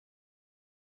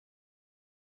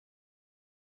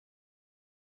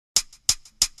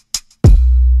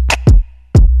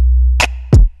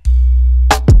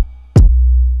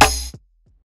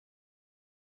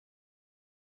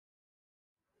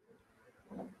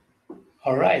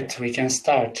All right, we can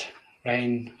start.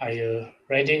 Rain, are you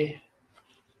ready?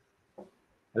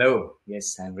 Hello.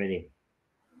 Yes, I'm ready.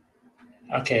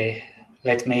 Okay,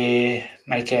 let me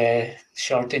make a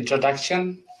short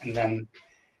introduction and then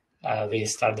we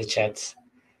start the chat.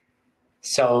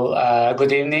 So,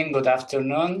 good evening, good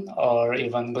afternoon, or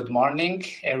even good morning,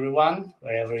 everyone,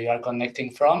 wherever you are connecting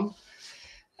from.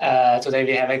 Today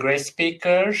we have a great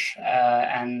speaker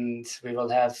and we will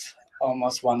have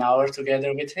almost 1 hour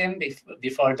together with him.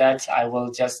 Before that, I will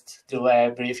just do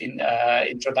a brief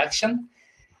introduction.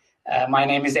 My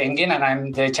name is Engin and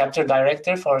I'm the chapter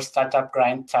director for Startup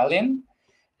Grind Tallinn.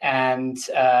 And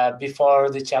before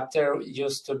the chapter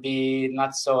used to be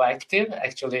not so active.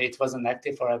 Actually, it wasn't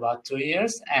active for about 2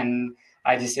 years. And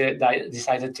I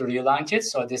decided to relaunch it.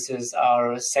 So this is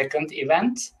our second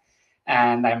event.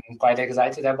 And I'm quite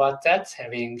excited about that,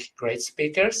 having great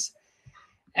speakers.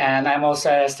 And I'm also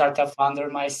a startup founder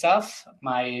myself.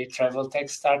 My travel tech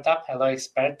startup, Hello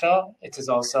Experto, it is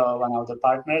also one of the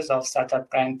partners of Startup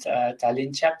Grind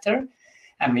Tallinn chapter.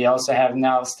 And we also have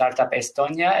now Startup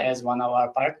Estonia as one of our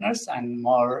partners, and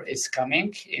more is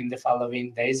coming in the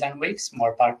following days and weeks,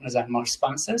 more partners and more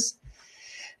sponsors.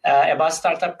 About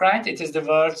Startup Grind, it is the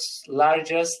world's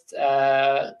largest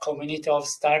community of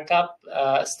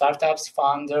startups,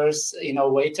 founders,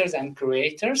 innovators, and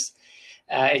creators,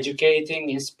 educating,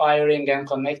 inspiring, and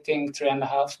connecting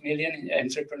 3.5 million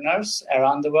entrepreneurs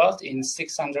around the world in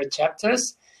 600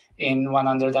 chapters in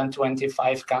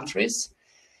 125 countries.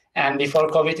 And before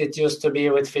COVID, it used to be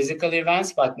with physical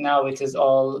events, but now it is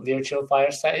all virtual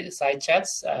fireside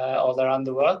chats all around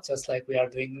the world, just like we are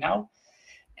doing now.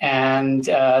 And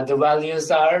the values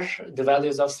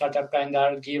of Startup Grind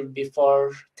are give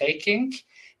before taking,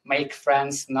 make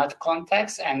friends, not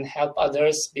contacts, and help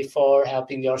others before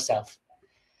helping yourself.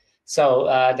 So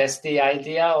that's the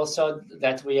idea also,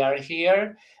 that we are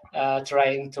here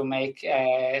trying to make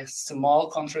a small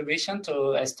contribution to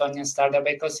Estonian startup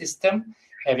ecosystem,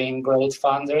 having great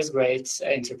founders, great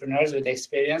entrepreneurs with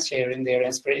experience, sharing their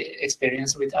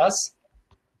experience with us.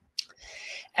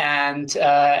 And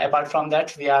apart from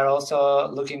that, we are also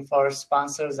looking for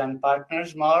sponsors and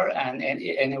partners more, and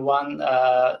anyone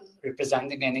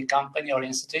representing any company or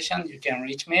institution, you can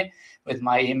reach me with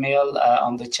my email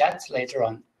on the chat later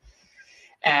on.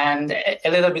 And a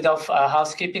little bit of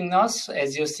housekeeping notes.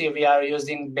 As you see, we are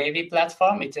using Baby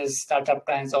platform. It is Startup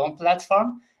Grind's own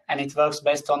platform, and it works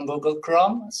best on Google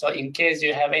Chrome. So in case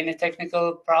you have any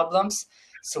technical problems,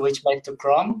 switch back to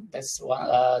Chrome. That's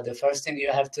the first thing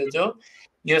you have to do.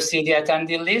 You see the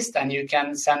attendee list, and you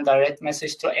can send direct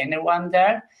message to anyone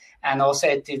there. And also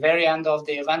at the very end of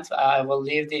the event, I will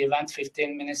leave the event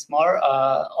 15 minutes more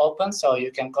open, so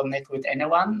you can connect with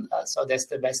anyone. So that's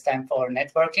the best time for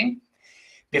networking.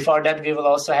 Before that, we will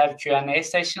also have Q&A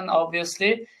session,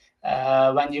 obviously.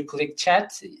 When you click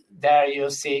chat, there you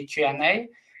see Q&A.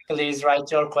 Please write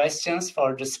your questions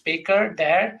for the speaker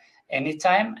there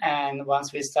anytime. And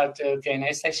once we start the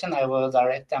Q&A session, I will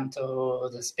direct them to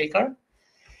the speaker.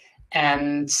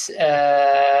 And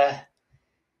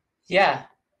yeah,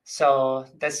 so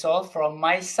that's all from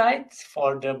my side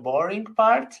for the boring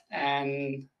part.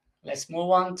 And let's move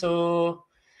on to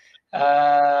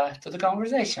the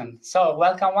conversation. So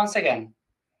welcome once again.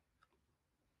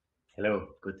 Hello,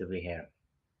 good to be here.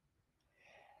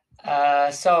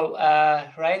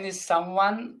 Ryan is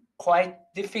someone quite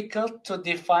difficult to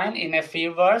define in a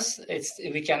few words.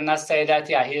 We cannot say that,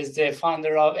 yeah, he is the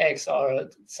founder of X or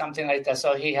something like that.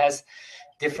 So he has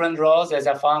different roles as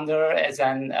a founder, as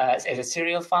a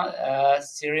serial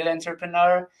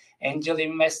entrepreneur, angel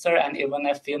investor, and even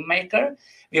a filmmaker.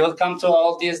 We will come to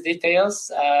all these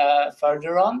details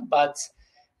further on, but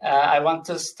I want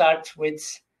to start with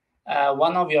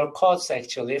one of your quotes,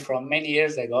 actually, from many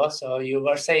years ago. So you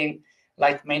were saying,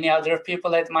 like many other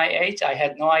people at my age, I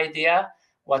had no idea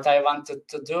what I wanted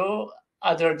to do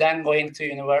other than going to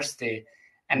university.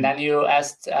 And then you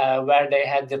asked where they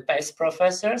had the best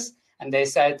professors, and they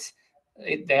said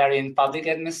they are in public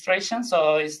administration.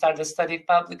 So you started studying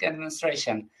public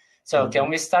administration. So can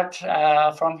we start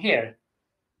from here?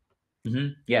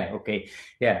 Yeah, okay.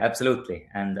 Yeah, absolutely.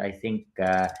 And I think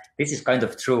this is kind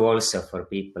of true also for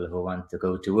people who want to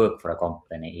go to work for a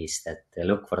company, is that they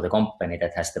look for the company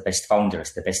that has the best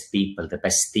founders, the best people, the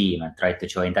best team, and try to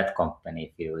join that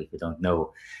company if you don't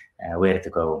know where to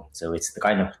go. So it's the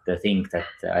kind of the thing that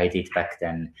I did back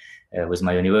then with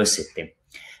my university.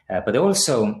 But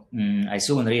also I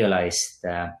soon realized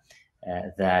that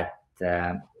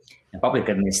public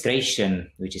administration,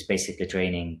 which is basically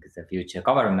training the future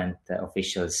government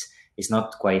officials, is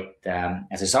not quite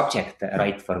as a subject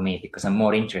right for me, because I'm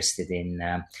more interested in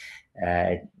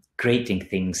creating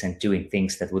things and doing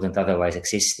things that wouldn't otherwise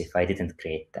exist if I didn't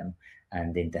create them.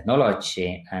 And in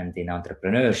technology and in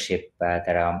entrepreneurship,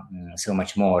 there are so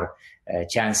much more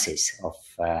chances of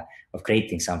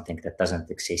creating something that doesn't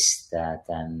exist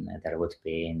than there would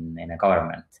be in a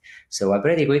government. So I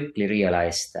pretty quickly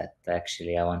realized that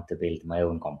actually I want to build my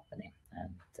own company,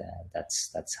 and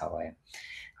that's how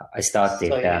I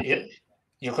started. So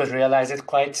you could realize it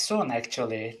quite soon,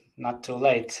 actually, not too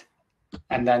late.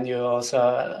 And then you also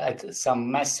had some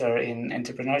master in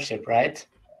entrepreneurship, right?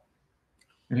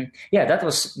 Yeah, that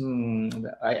was,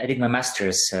 I did my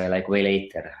master's like way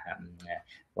later,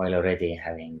 while already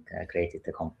having created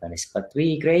the companies. But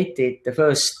we created the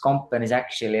first companies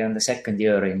actually on the second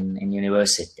year in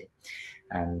university.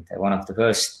 And one of the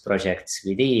first projects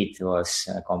we did was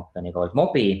a company called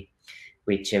Mobi,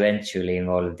 which eventually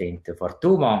evolved into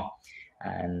Fortumo.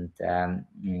 And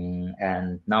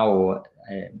now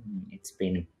it's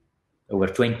been over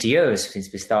 20 years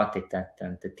since we started that,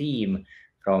 and the team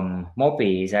from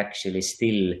Mobi is actually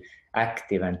still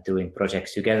active and doing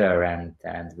projects together, and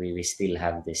we still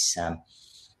have this,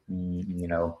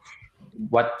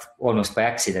 what almost by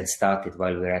accident started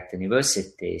while we were at the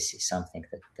university is something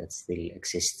that still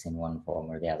exists in one form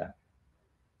or the other.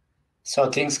 So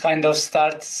things kind of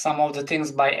start, some of the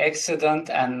things by accident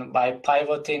and by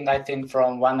pivoting, I think,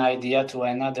 from one idea to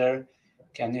another.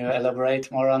 Can you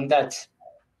elaborate more on that?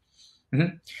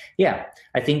 Mm-hmm. Yeah,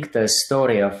 I think the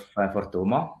story of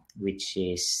Fortumo, which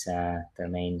is the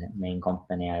main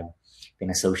company I've been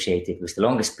associated with the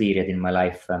longest period in my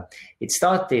life, it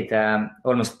started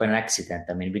almost by an accident.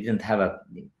 I mean, we didn't have a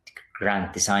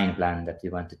grand design plan that we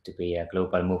wanted to be a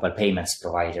global mobile payments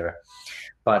provider,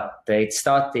 but it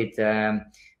started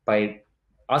by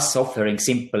us offering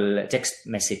simple text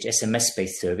message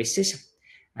SMS-based services.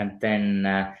 And then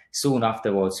soon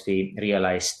afterwards, we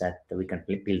realized that we can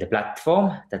build a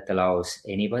platform that allows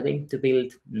anybody to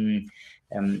build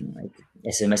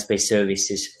SMS-based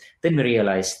services. Then we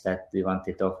realized that we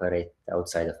wanted to offer it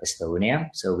outside of Estonia.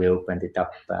 So we opened it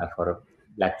up for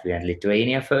Latvia and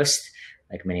Lithuania first,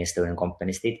 like many Estonian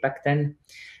companies did back then.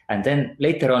 And then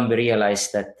later on, we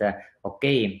realized that,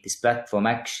 okay, this platform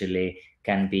actually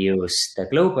can be used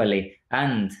globally,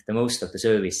 and the most of the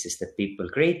services that people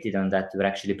created on that were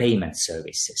actually payment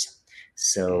services.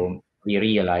 So we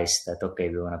realized that, okay,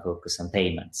 we want to focus on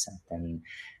payments. And then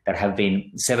there have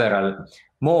been several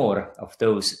more of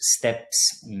those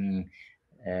steps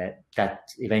that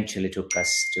eventually took us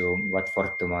to what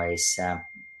Fortumo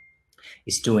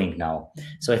is doing now.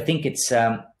 So I think it's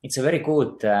a very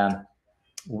good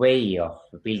way of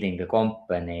building a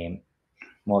company,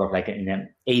 more of like an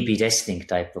A/B testing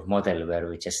type of model, where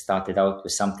we just started out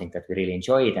with something that we really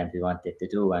enjoyed and we wanted to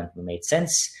do and we made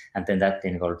sense. And then that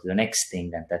involved the next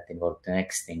thing, and that involved the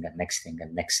next thing and next thing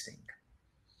and next thing.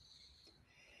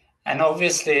 And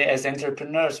obviously, as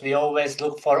entrepreneurs, we always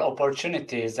look for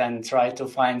opportunities and try to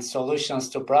find solutions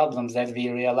to problems that we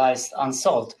realized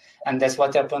unsolved. And that's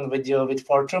what happened with you with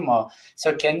Fortumo.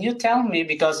 So can you tell me,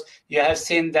 because you have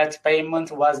seen that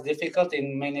payment was difficult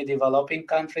in many developing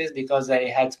countries because they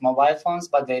had mobile phones,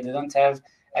 but they didn't have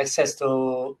access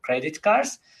to credit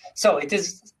cards. So it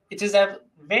is a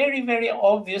very, very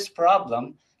obvious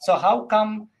problem. So how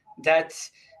come that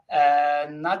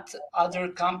not other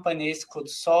companies could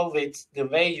solve it the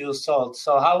way you solved?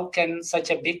 So how can such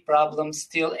a big problem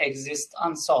still exist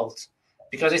unsolved?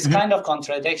 Because it's kind of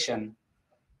contradiction.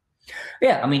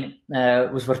 Yeah, I mean,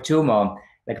 with Fortumo,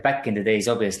 like back in the days,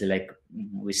 obviously, like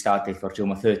we started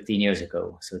Fortumo 13 years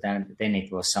ago. So then it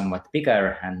was somewhat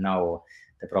bigger, and now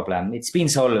the problem, it's been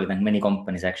solved and many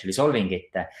companies actually solving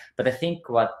it. But I think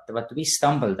what we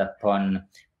stumbled upon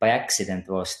by accident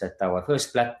was that our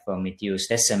first platform, it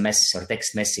used SMS or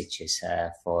text messages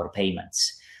for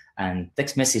payments. And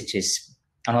text messages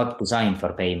are not designed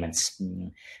for payments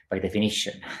by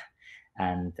definition.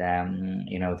 And,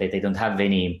 they don't have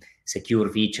any secure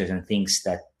features and things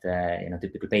that,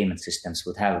 typical payment systems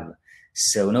would have.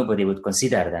 So nobody would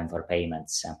consider them for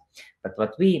payments. But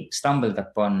what we stumbled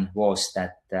upon was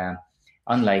that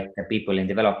unlike the people in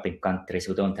developing countries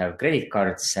who don't have credit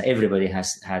cards, everybody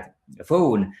has had a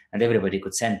phone and everybody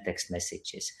could send text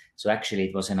messages. So actually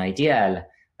it was an ideal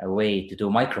way to do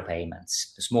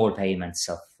micropayments, small payments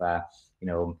of,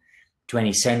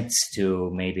 20 cents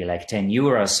to maybe like 10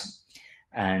 euros.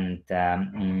 And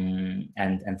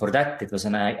for that, it was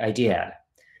an ideal.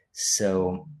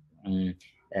 So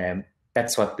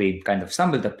that's what we kind of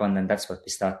stumbled upon, and that's what we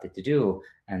started to do.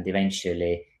 And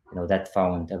eventually, that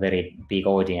found a very big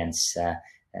audience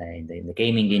in the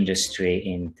gaming industry,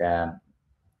 in the,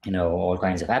 all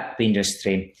kinds of app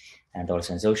industry, and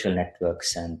also in social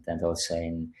networks, and also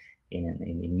in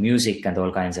in music and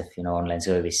all kinds of, online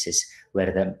services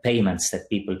where the payments that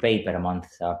people pay per month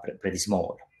are pretty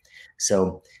small.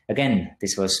 So again,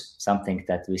 this was something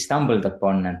that we stumbled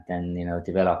upon and then,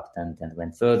 developed and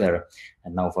went further.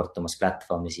 And now Fortumo's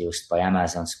platform is used by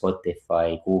Amazon,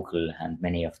 Spotify, Google, and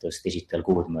many of those digital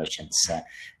good merchants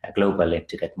globally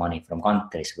to get money from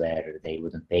countries where they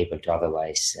wouldn't be able to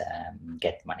otherwise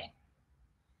get money.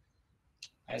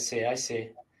 I see.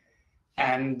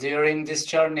 And during this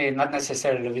journey, not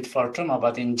necessarily with Fortumo,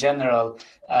 but in general,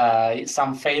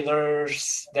 some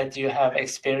failures that you have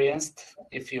experienced,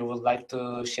 if you would like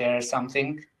to share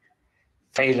something,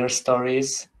 failure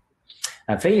stories.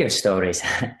 Failure stories.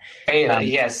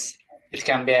 Yes, it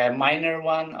can be a minor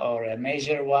one or a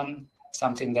major one,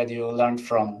 something that you learned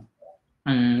from.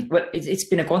 Well, it's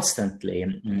been a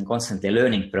constantly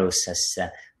learning process,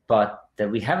 but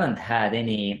we haven't had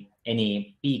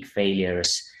any big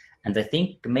failures. And I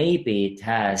think maybe it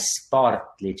has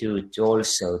partly due to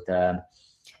also the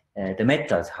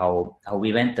method how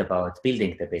we went about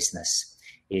building the business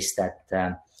is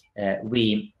that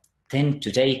we tend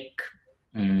to take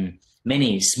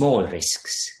many small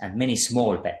risks and many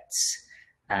small bets.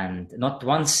 And not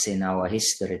once in our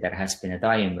history there has been a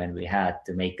time when we had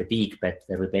to make a big bet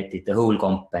where we betted the whole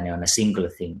company on a single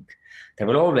thing. There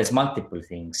were always multiple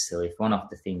things. So if one of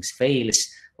the things fails,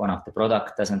 one of the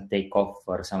product doesn't take off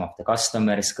or some of the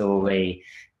customers go away,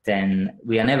 then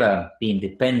we are never being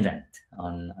dependent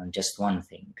on just one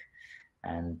thing.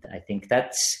 And I think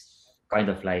that's kind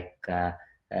of like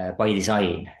by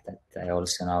design that I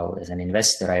also now as an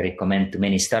investor, I recommend to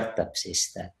many startups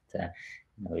is that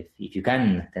if you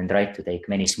can, then try to take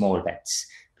many small bets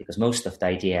because most of the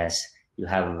ideas you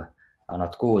have are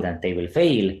not good and they will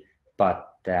fail. But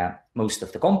most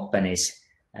of the companies,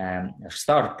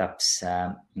 startups,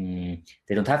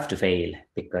 they don't have to fail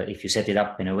because if you set it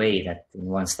up in a way that in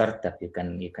one startup you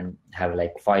can have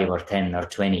like 5 or 10 or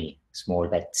 20 small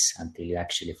bets until you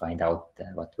actually find out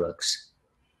what works.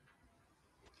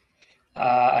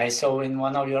 I saw in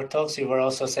one of your talks you were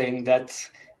also saying that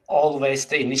always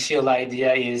the initial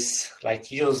idea is like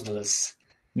useless.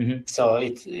 Mm-hmm. So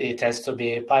it has to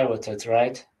be pivoted,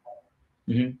 right?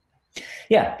 Mm-hmm.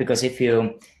 Yeah, because if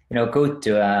you go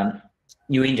to a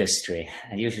new industry,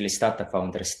 and usually startup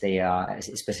founders, they are,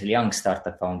 especially young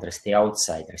startup founders, they are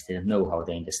outsiders. They don't know how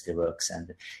the industry works,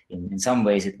 and in some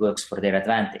ways it works for their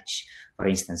advantage. For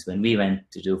instance, when we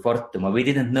went to do Fortumo, we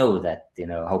didn't know that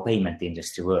how payment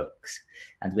industry works,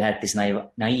 and we had this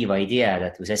naive idea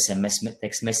that with SMS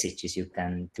text messages you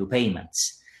can do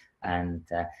payments. And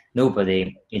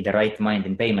nobody in the right mind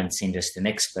in payments industry, an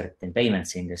expert in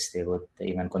payments industry would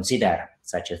even consider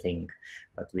such a thing,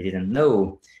 but we didn't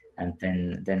know. And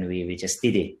then we just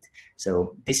did it.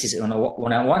 So this is on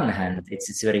one hand,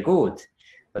 it's very good,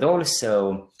 but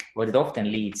also what it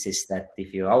often leads is that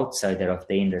if you're outsider of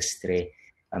the industry,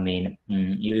 I mean,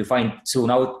 you find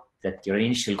soon out that your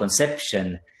initial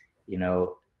conception,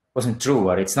 wasn't true,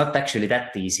 or it's not actually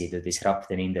that easy to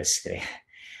disrupt an industry.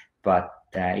 But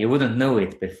you wouldn't know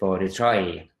it before you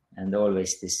try. And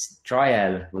always this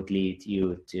trial would lead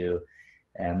you to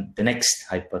the next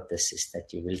hypothesis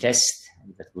that you will test,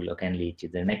 that will again lead to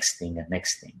the next thing and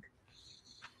next thing.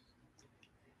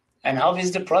 And how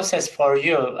is the process for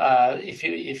you?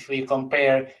 If we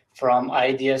compare from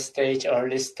idea stage,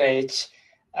 early stage,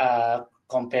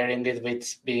 comparing it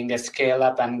with being a scale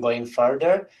up and going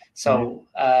further. So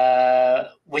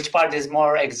which part is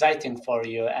more exciting for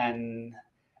you? And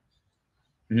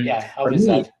yeah, how is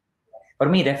that? For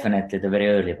me, definitely the very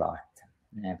early part,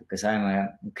 because I'm a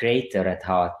creator at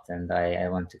heart and I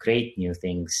want to create new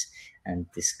things, and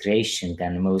this creation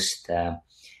can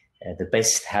the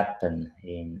best happen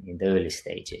in the early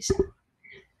stages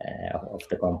of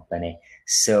the company.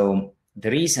 So the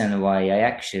reason why I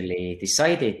actually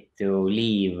decided to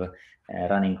leave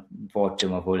running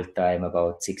Fortumo full time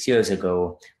about 6 years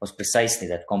ago was precisely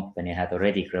that company had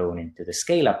already grown into the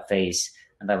scale up phase.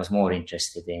 And I was more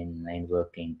interested in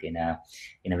working in a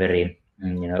very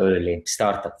early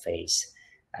startup phase,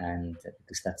 and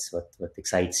because that's what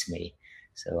excites me.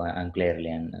 So I'm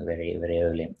clearly a very very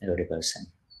early person.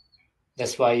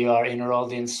 That's why you are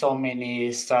enrolled in so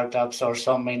many startups or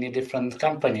so many different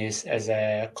companies as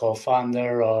a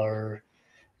co-founder or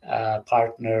a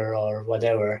partner or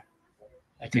whatever.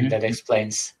 I think that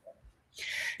explains.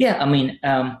 Yeah, I mean.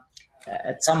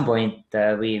 At some point,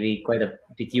 we quite a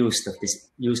bit used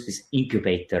this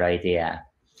incubator idea,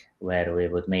 where we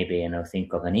would maybe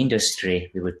think of an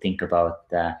industry, we would think about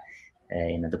the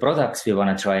products we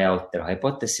want to try out, the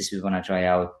hypothesis we want to try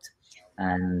out,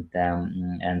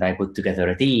 and I put together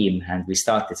a team and we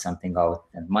started something out.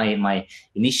 And my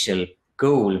initial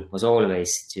goal was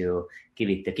always to give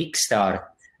it a kickstart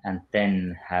and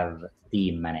then have the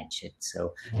team manage it.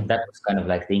 So that was kind of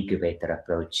like the incubator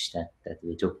approach that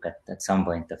we took at some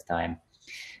point of time.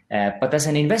 But as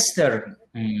an investor,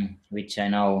 which I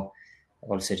now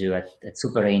also do at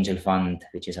Superangel Fund,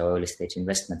 which is our early stage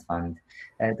investment fund,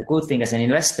 the good thing as an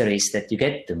investor is that you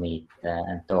get to meet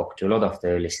and talk to a lot of the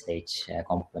early stage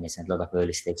companies and a lot of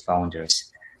early stage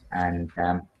founders. And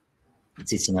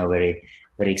it's very,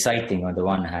 very exciting on the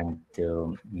one hand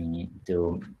to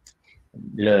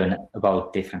learn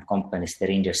about different companies, their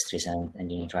industries,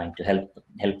 and trying to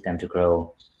help them to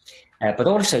grow. But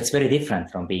also it's very different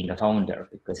from being a founder,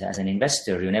 because as an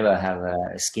investor, you never have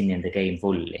a skin in the game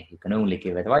fully. You can only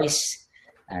give advice,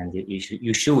 and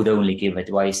you should only give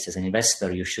advice as an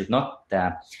investor. You should not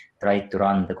try to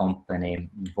run the company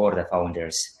for the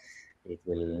founders. It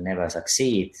will never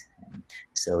succeed.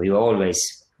 So you're always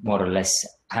more or less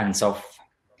hands off.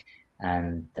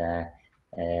 And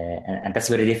that's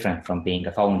very different from being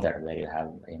a founder, where you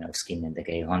have skin in the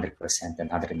game 100% and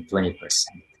 120%.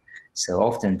 So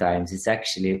oftentimes it's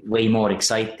actually way more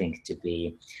exciting to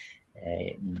be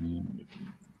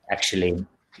actually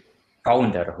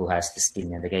founder who has the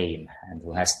skin in the game and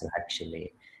who has to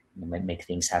actually make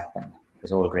things happen,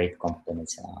 because all great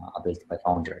companies are built by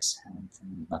founders and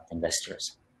not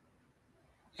investors.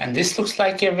 And this looks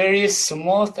like a very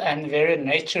smooth and very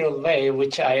natural way,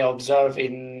 which I observe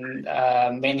in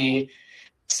many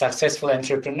successful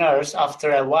entrepreneurs.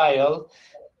 After a while,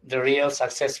 the real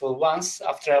successful ones,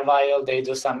 after a while, they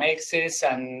do some exits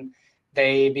and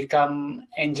they become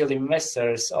angel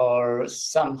investors or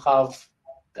somehow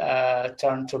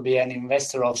turn to be an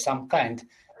investor of some kind.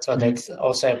 So that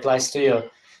also applies to you.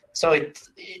 So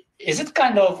is it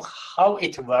kind of how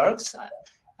it works?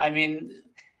 I mean,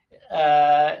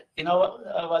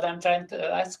 what I'm trying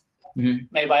to ask?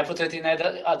 Maybe I put it in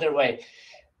another way.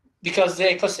 Because the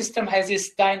ecosystem has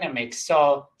this dynamic,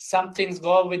 so some things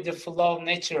go with the flow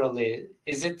naturally.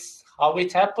 Is it how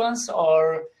it happens,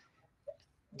 or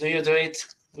do you do it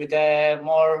with a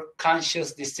more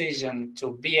conscious decision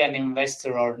to be an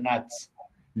investor or not?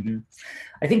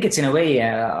 I think it's in a way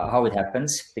how it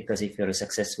happens, because if you're a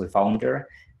successful founder,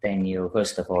 then you,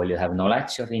 first of all, you have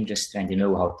knowledge of industry and you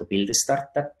know how to build a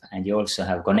startup, and you also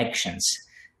have connections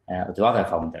to other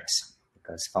founders.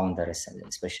 Because founders,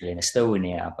 especially in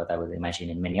Estonia, but I would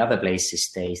imagine in many other places,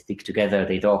 they stick together,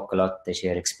 they talk a lot, they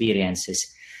share experiences.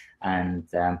 And,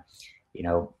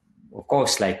 of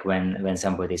course, like when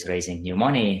somebody is raising new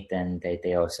money, then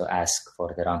they also ask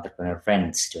for their entrepreneur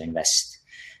friends to invest.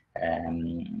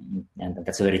 And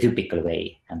that's a very typical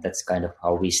way. And that's kind of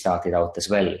how we started out as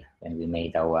well. When we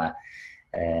made our,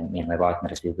 me and my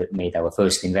partners, we made our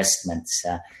first investments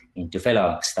into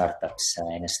fellow startups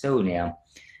in Estonia.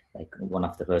 Like one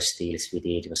of the first deals we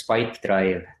did was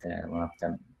Pipedrive. One of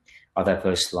the other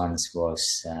first ones was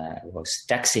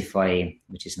Taxify,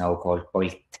 which is now called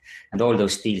Bolt. And all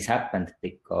those deals happened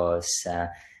because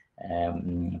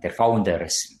their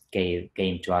founders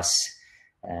came to us,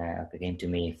 came to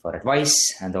me for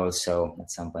advice and also at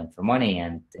some point for money.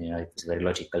 And it was a very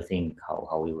logical thing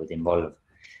how we would involve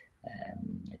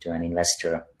to an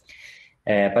investor.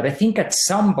 But I think at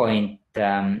some point,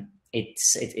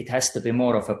 it has to be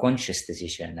more of a conscious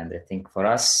decision. And I think for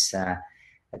us,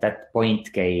 that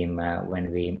point came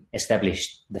when we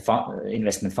established the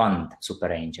investment fund,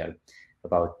 Superangel,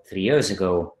 about 3 years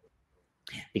ago.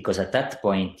 Because at that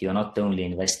point, you're not only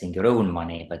investing your own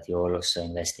money, but you're also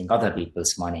investing other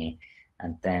people's money.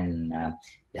 And then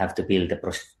you have to build the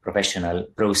professional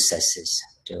processes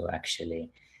to actually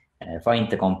find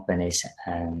the companies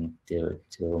and to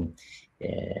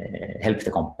help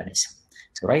the companies.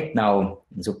 So right now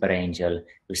in Superangel,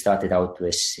 we started out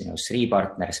with 3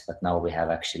 partners, but now we have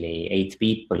actually 8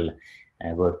 people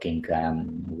working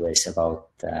with about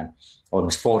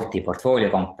almost 40 portfolio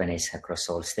companies across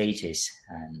all stages.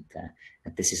 And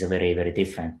this is a very, very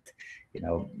different,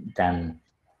 than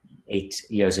 8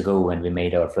 years ago when we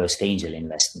made our first angel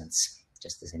investments,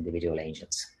 just as individual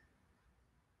angels.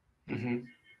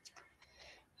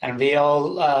 And we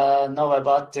all know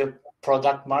about the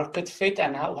product market fit,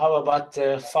 and how about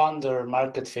the founder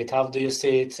market fit? How do you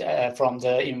see it from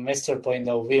the investor point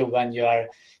of view when you are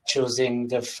choosing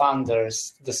the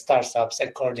founders, the startups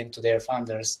according to their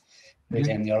founders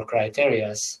within your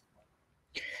criteria?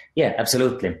 Yeah,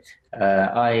 absolutely.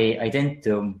 I tend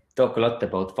to talk a lot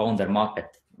about founder market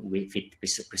fit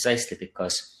precisely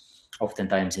because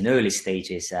oftentimes in early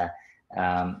stages,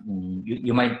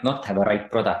 you might not have a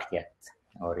right product yet,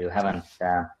 or you haven't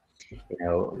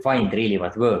find really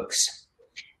what works.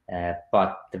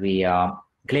 But we are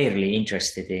clearly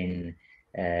interested in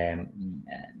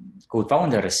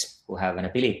co-founders who have an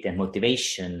ability and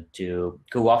motivation to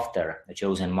go after a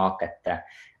chosen market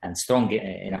and strong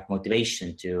enough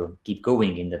motivation to keep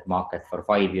going in that market for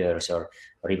 5 years or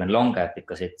even longer,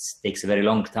 because it takes a very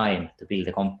long time to build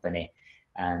a company.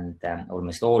 And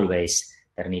almost always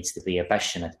there needs to be a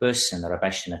passionate person or a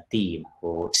passionate team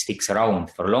who sticks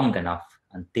around for long enough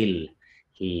until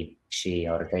he, she,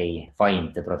 or they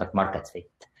find the product market fit.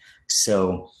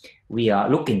 So we are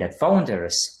looking at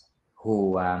founders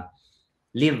who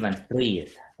live and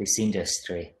breathe this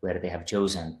industry where they have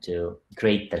chosen to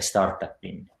create their startup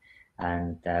in,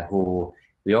 and who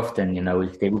we often,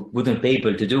 if they wouldn't be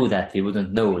able to do that, we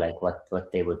wouldn't know like what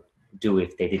they would do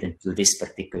if they didn't do this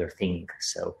particular thing.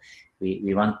 So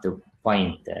we want to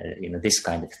find this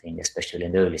kind of thing, especially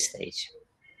in the early stage.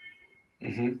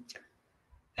 Mm-hmm.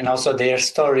 And also their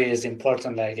story is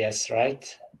important, I guess, right?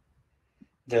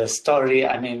 The story,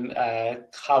 I mean,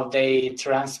 how they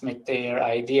transmit their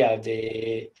idea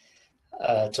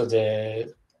to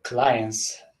the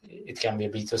clients. It can be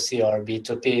B2C or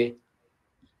B2P.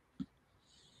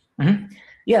 Mm-hmm.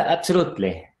 Yeah,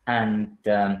 absolutely. And,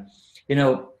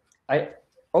 I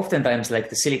oftentimes, like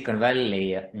the Silicon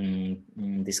Valley,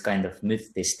 this kind of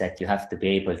myth is that you have to be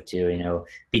able to,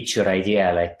 pitch your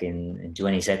idea like in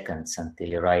 20 seconds until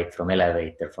you ride from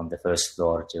elevator from the first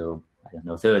floor to, I don't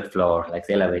know, third floor, like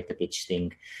the elevator pitch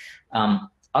thing.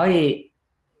 I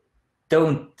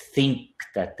don't think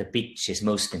that the pitch is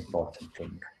most important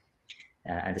thing.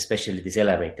 And especially this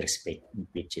elevator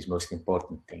pitch is most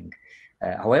important thing.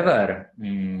 However,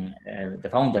 the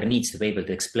founder needs to be able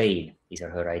to explain his or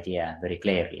her idea very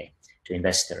clearly to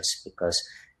investors, because,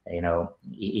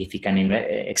 if he can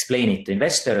explain it to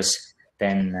investors,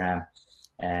 then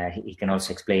he can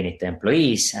also explain it to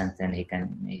employees, and then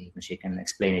she can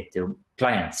explain it to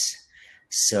clients.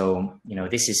 So,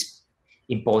 this is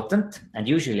important, and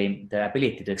usually the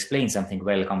ability to explain something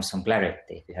well comes from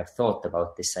clarity. If you have thought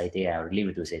about this idea or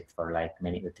lived with it for like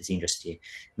with this industry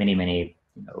many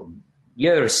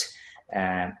years,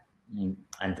 and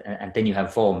then you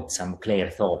have formed some clear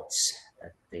thoughts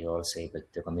that you're also able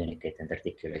to communicate and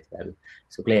articulate well.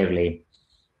 So clearly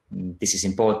this is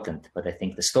important, but I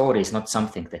think the story is not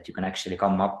something that you can actually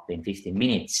come up in 15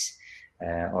 minutes,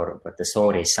 but the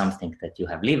story is something that you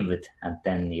have lived, and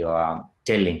then you are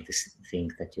telling this thing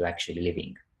that you're actually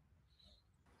living.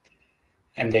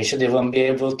 And they should even be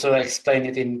able to explain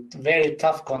it in very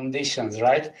tough conditions,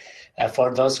 right?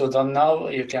 For those who don't know,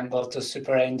 you can go to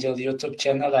Superangel YouTube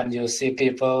channel and you see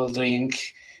people doing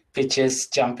pitches,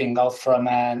 jumping off from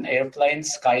an airplane,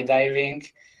 skydiving,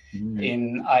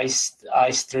 in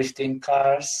ice drifting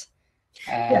cars.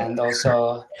 And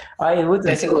also, I wouldn't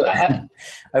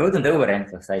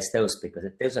overemphasize those, because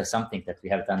those are something that we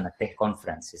have done at tech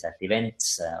conferences, at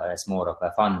events, as more of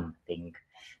a fun thing.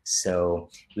 So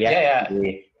we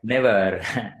actually never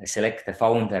select a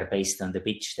founder based on the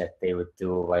pitch that they would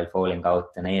do while falling out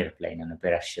an airplane on a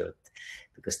parachute,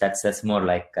 because that's more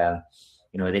like a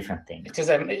different thing.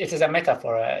 It is a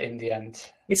metaphor in the end.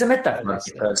 It's a metaphor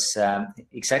because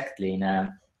exactly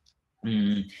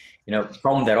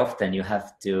founder, often you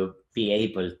have to be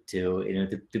able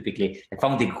to, typically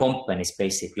founding companies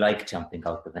basically like jumping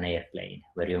out of an airplane,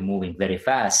 where you're moving very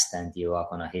fast and you are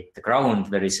going to hit the ground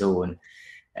very soon.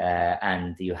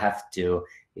 And you have to,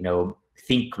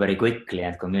 think very quickly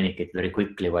and communicate very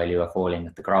quickly while you are falling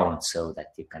at the ground, so that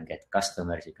you can get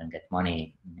customers, you can get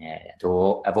money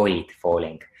to avoid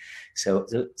falling. So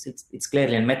it's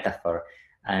clearly a metaphor.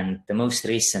 And the most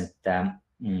recent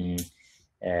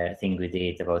thing we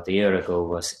did about a year ago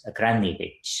was a granny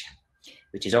pitch,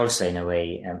 which is also in a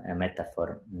way a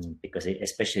metaphor, because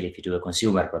especially if you do a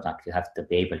consumer product, you have to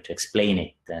be able to explain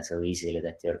it so easily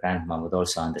that your grandma would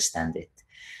also understand it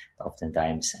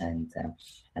oftentimes.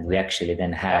 And we actually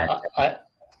then had...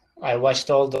 I watched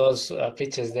all those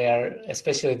pitches. They are,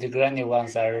 especially the granny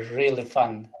ones, are really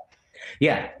fun.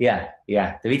 Yeah.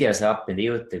 The videos are up in the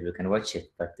YouTube, you can watch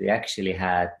it. But we actually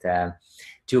had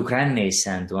 2 grannies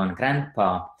and 1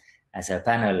 grandpa as a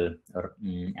panel,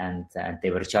 and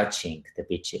they were judging the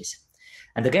pitches.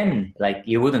 And again, like,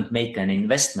 you wouldn't make an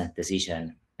investment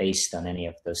decision based on any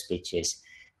of those pitches,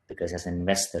 because as an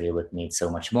investor you would need so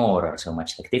much more or so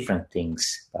much like different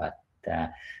things. But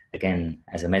again,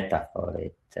 as a metaphor,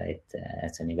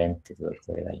 it's an event, it worked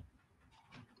very well.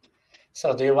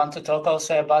 So do you want to talk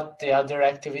also about the other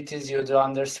activities you do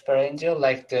under Superangel,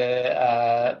 like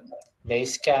the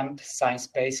base camp, science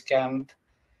base camp,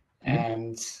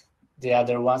 and the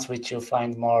other ones which you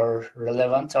find more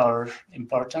relevant or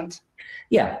important?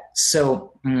 Yeah,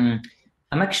 so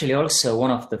I'm actually also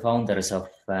one of the founders of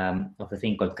a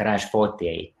thing called Garage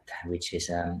 48, which is,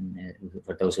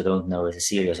 for those who don't know, is a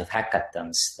series of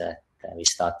hackathons that we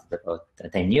started about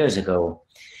 10 years ago,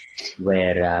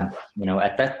 where,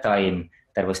 at that time,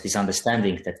 there was this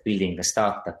understanding that building a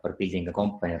startup or building a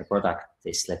company or product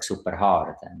is like super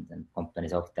hard, and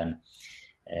companies often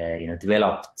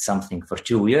developed something for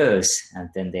 2 years, and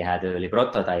then they had early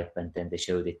prototype, and then they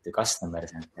showed it to customers,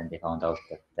 and then they found out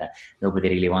that nobody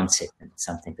really wants it, and it's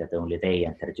something that only they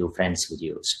and their 2 friends would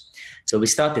use. So we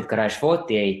started Garage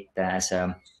 48 as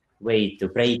a way to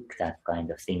break that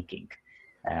kind of thinking.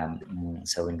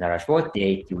 So in Garage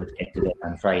 48, you would get together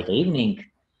on Friday evening,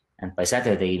 and by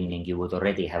Saturday evening, you would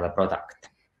already have a product.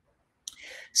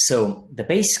 So the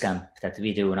base camp that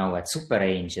we do now at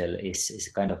Superangel is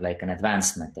kind of like an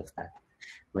advancement of that,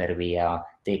 where we are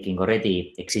taking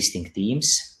already existing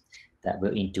teams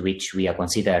into which we are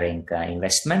considering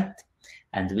investment,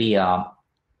 and we are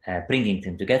bringing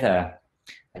them together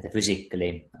either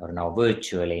physically or now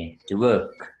virtually to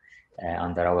work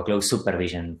under our close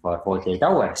supervision for 48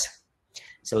 hours,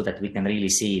 so that we can really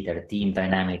see their team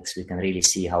dynamics, we can really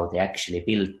see how they actually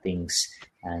build things,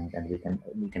 and we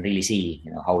can really see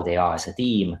how they are as a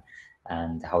team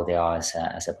and how they are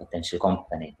as a potential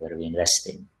company where we invest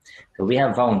in. So we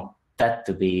have found that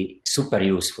to be super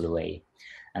useful way,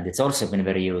 and it's also been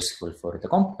very useful for the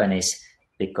companies,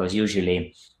 because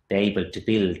usually they're able to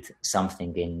build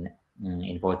something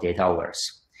in 48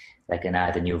 hours. They can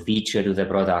add a new feature to the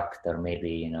product, or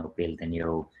maybe build a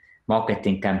new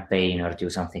marketing campaign or do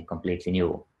something completely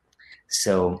new.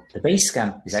 So the base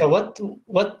camp is. So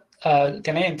what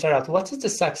can I interrupt? What is the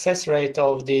success rate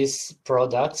of these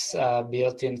products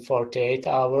built in 48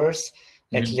 hours?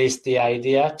 At least the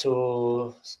idea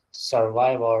to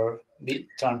survive or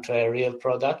turn to a real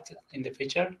product in the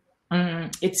future?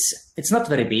 It's not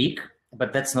very big,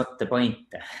 but that's not the point,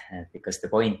 because the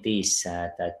point is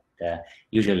that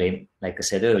usually, like I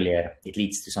said earlier, it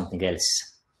leads to something else.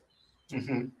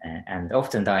 And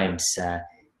oftentimes,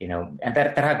 and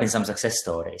there have been some success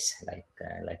stories,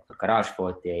 like for Garage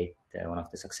 48, one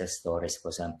of the success stories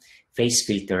was a face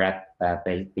filter app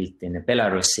built in a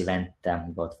Belarus event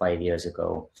about 5 years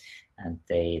ago. And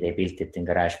they built it in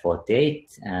Garage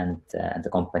 48, and the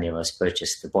company was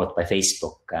bought by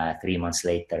Facebook 3 months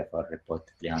later for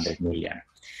reportedly 100 million.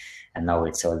 And now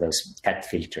it's all those cat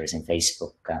filters in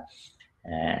Facebook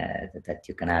that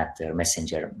you can add to your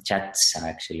messenger chats are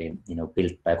actually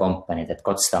built by a company that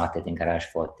got started in Garage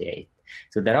 48.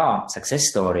 So there are success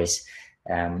stories,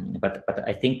 but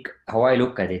I think how I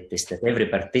look at it is that every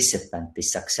participant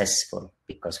is successful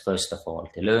because, first of all,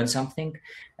 they learn something,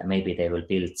 and maybe they will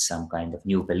build some kind of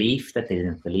new belief that they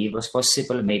didn't believe was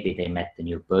possible. Maybe they met a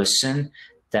new person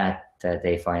that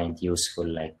they find useful,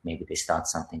 like maybe they start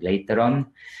something later on.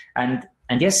 And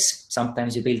yes,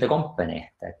 sometimes you build a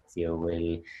company that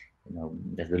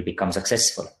that will become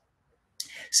successful.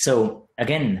 So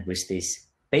again, with this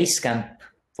base camp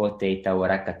 48-hour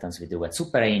hackathons we do at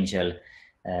Superangel,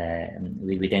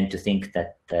 we tend to think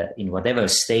that in whatever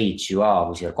stage you are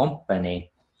with your company,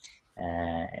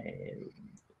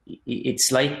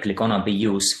 it's likely gonna be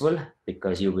useful,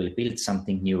 because you will build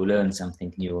something new, learn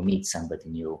something new, meet somebody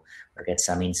new, or get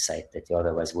some insight that you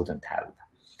otherwise wouldn't have.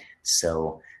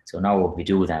 So now we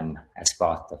do them as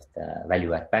part of the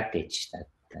value add package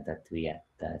that we at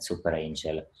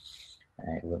Superangel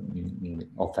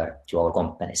offer to our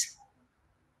companies.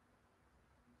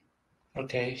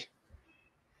 Okay.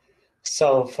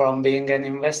 So from being an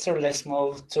investor, let's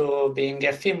move to being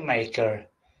a filmmaker.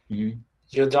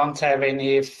 You don't have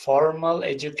any formal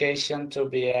education to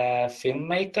be a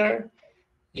filmmaker.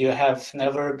 You have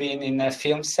never been in a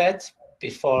film set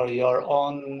before your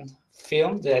own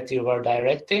film that you were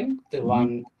directing, the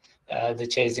one, the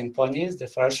Chasing Ponies, the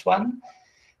first one.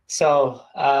 So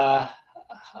how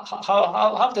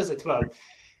does it work?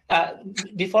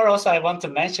 Before also, I want to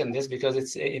mention this because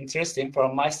it's interesting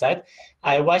from my side.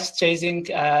 I watched Chasing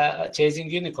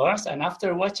Unicorns, and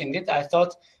after watching it, I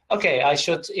thought, okay, I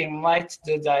should invite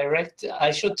the director.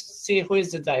 I should see who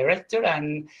is the director,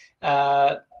 and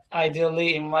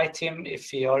ideally invite him if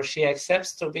he or she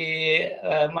accepts to be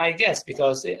my guest,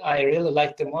 because I really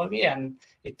like the movie and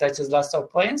it touches lots of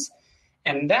points.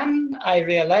 And then I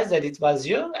realized that it was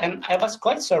you, and I was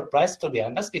quite surprised, to be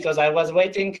honest, because I was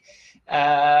waiting.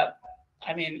 A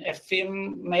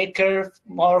filmmaker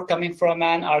more coming from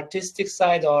an artistic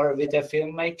side or with a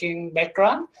filmmaking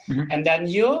background. And then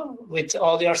you, with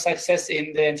all your success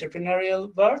in the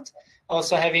entrepreneurial world,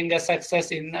 also having a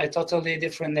success in a totally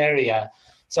different area.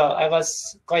 So I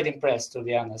was quite impressed, to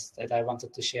be honest, that I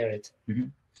wanted to share it. Mm-hmm.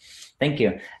 Thank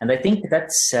you. And I think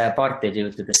that's partly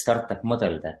due to the startup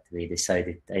model that I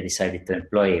decided to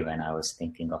employ when I was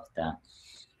thinking of the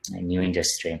new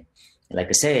industry. Like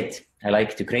I said, I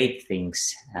like to create things,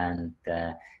 and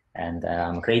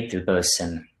I'm a creative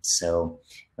person. So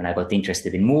when I got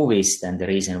interested in movies, then the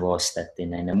reason was that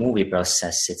in a movie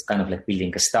process, it's kind of like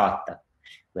building a startup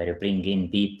where you bring in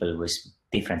people with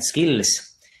different skills.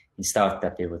 In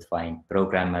startup, you would find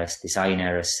programmers,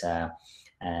 designers,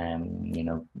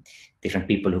 different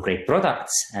people who create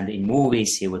products. And in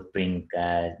movies, you would bring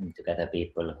together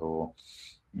people who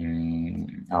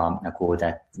are good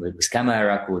with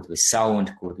camera, good with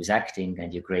sound, good with acting,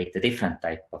 and you create a different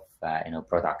type of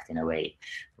product in a way,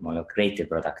 more a creative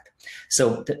product.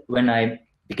 So when I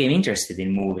became interested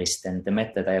in movies, then the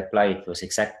method I applied was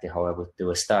exactly how I would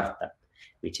do a startup,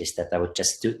 which is that I would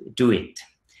just do it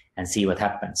and see what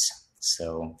happens.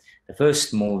 So the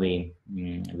first movie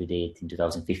we did in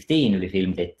 2015, we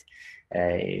filmed it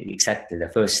exactly the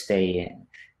first day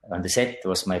on the set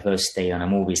was my first day on a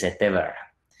movie set ever.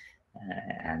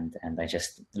 And I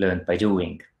just learned by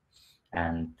doing.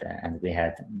 And we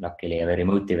had luckily a very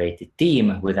motivated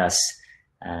team with us,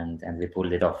 and we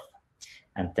pulled it off.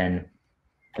 And then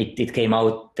it came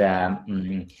out,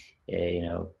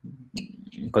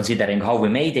 considering how we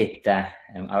made it.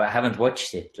 I haven't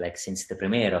watched it like since the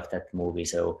premiere of that movie,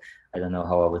 so I don't know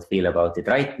how I would feel about it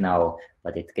right now,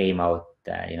 but it came out,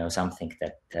 something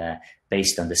that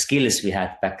based on the skills we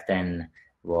had back then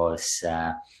was,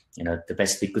 the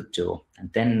best we could do.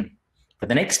 And then for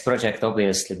the next project,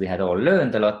 obviously we had all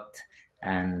learned a lot,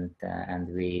 and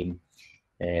we,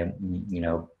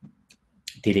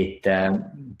 did it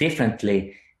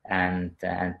differently, and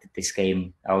this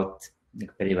came out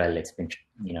very well. It's been,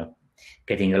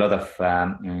 getting a lot of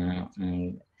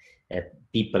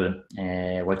people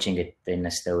watching it in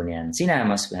Estonian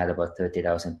cinemas. We had about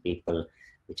 30,000 people,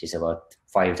 which is about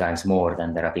 5 times more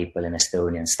than there are people in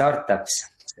Estonian startups.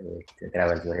 So it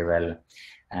traveled very well.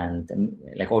 And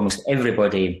like almost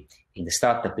everybody in the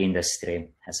startup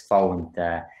industry has found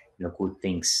good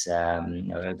things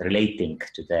relating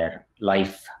to their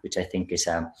life, which I think is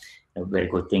a very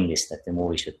good thing, is that the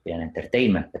movie should be an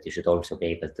entertainment, but you should also be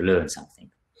able to learn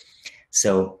something.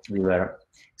 So we were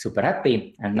super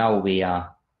happy, and now we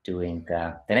are doing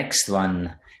the next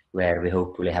one where we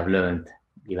hopefully have learned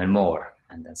even more,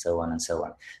 and then so on and so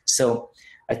on. So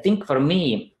I think for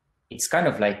me, it's kind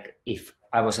of like if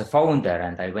I was a founder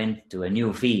and I went to a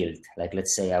new field, like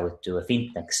let's say I would do a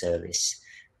fintech service,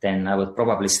 then I would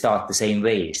probably start the same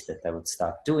ways, that I would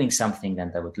start doing something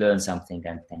and I would learn something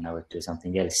and then I would do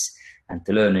something else. And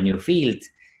to learn a new field,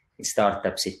 in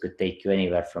startups, it could take you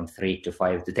anywhere from 3 to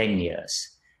 5 to 10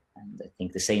 years. And I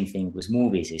think the same thing with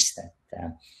movies is that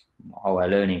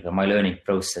my learning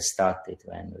process started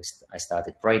when I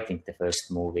started writing the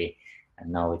first movie,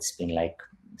 and now it's been like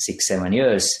 6-7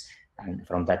 years. And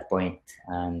from that point,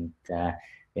 and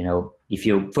if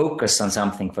you focus on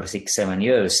something for 6-7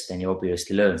 years, then you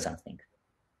obviously learn something.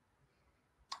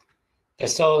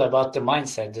 It's all about the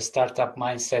mindset, the startup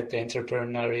mindset, the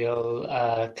entrepreneurial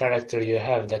character you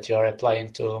have that you are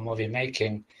applying to movie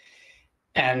making.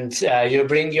 And you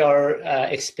bring your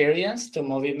experience to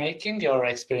movie making, your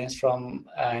experience from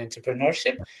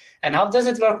entrepreneurship. And how does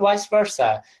it work vice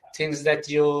versa? Things that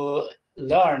you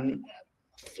learn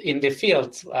in the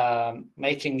field,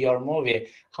 making your movie.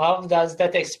 What does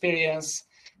that experience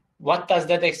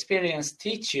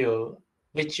teach you,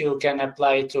 which you can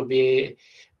apply to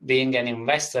being an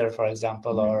investor, for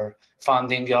example, or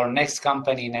founding your next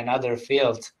company in another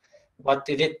field? What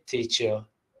did it teach you?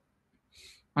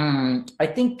 I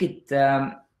think it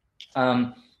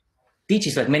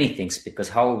teaches like many things, because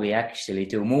how we actually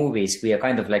do movies, we are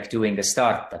kind of like doing a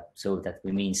startup. So that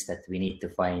means that we need to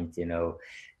find,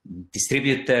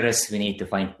 distributors, we need to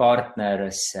find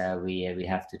partners, we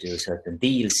have to do certain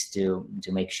deals to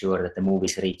make sure that the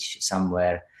movies reach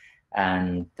somewhere.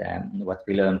 And what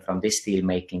we learn from this deal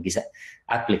making is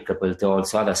applicable to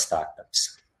also other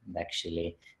startups. And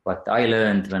actually, what I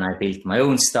learned when I built my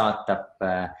own startup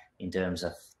in terms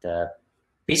of the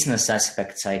business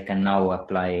aspects, I can now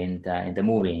apply in the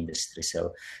movie industry.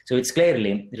 So it's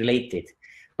clearly related.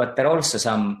 But there are also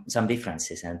some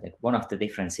differences. And one of the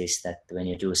differences is that when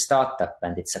you do a startup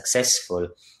and it's successful,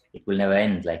 it will never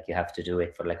end. Like you have to do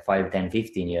it for like 5, 10,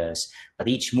 15 years. But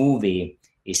each movie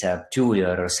is a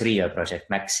 2-year or 3-year project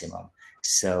maximum.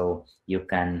 So you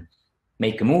can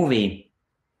make a movie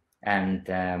and,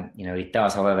 it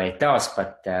does however it does,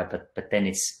 but then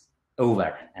it's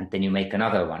over. And then you make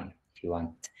another one if you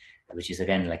want, which is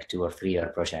again like 2 or 3-year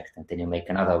project. And then you make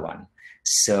another one.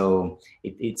 So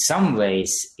in some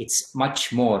ways, it's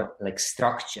much more like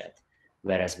structured.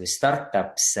 Whereas with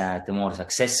startups, the more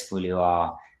successful you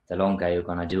are, the longer you're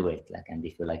going to do it. Like, and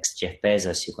if you like Jeff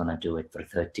Bezos, you're going to do it for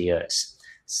 30 years.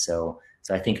 So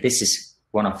I think this is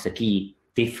one of the key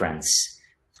difference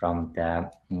from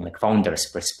the like founder's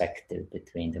perspective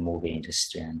between the movie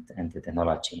industry and the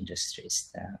technology industry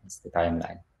is the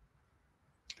timeline.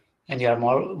 And you are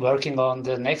more working on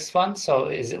the next one. So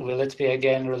will it be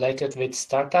again related with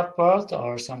startup world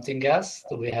or something else?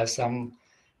 Do we have some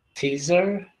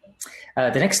teaser?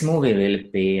 The next movie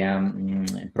will be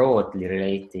broadly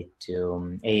related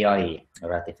to AI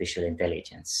or artificial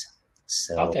intelligence.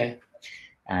 So, okay.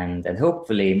 And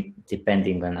hopefully,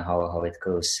 depending on how it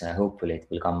goes, hopefully it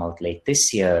will come out late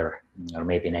this year or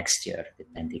maybe next year,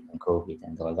 depending on COVID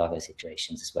and all the other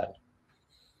situations as well.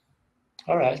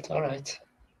 All right.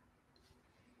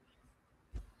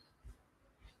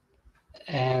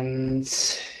 And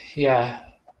yeah,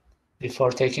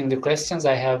 before taking the questions,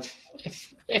 I have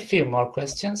a few more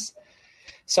questions.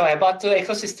 So about the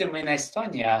ecosystem in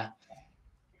Estonia,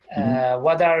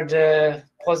 what are the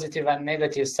positive and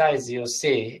negative sides you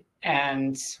see,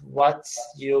 and what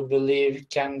you believe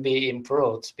can be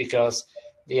improved? Because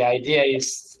the idea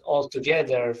is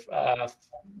altogether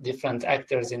different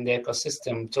actors in the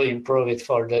ecosystem to improve it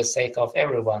for the sake of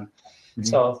everyone.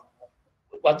 So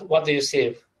what do you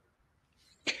see?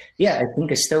 Yeah, I think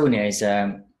Estonia is,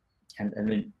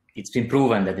 and it's been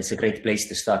proven that it's a great place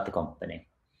to start a company.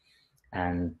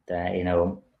 And, you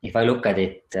know, if I look at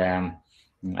it,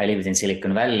 I lived in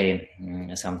Silicon Valley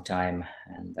some time,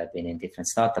 and I've been in different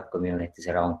startup communities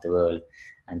around the world.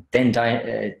 And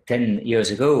 10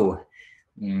 years ago,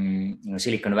 you know,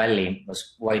 Silicon Valley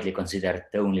was widely considered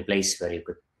the only place where you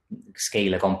could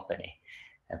scale a company,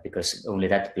 because only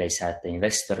that place had the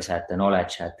investors, had the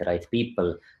knowledge, had the right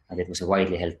people, and it was a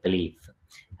widely held belief.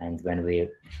 And when we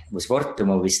with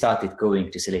Fortumo, we started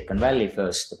going to Silicon Valley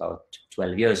first about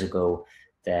 12 years ago.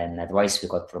 Then advice we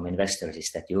got from investors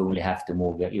is that you only have to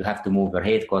move your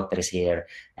headquarters here,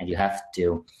 and you have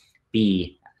to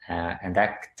be and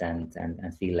act and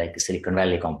feel like a Silicon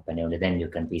Valley company. Only then you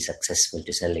can be successful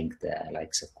to selling the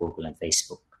likes of Google and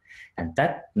Facebook. And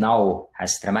that now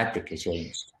has dramatically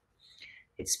changed.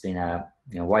 It's been a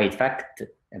wide fact,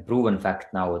 a proven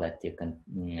fact now that you can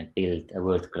build a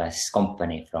world-class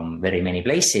company from very many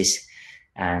places.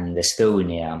 And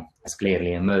Estonia has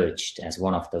clearly emerged as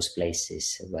one of those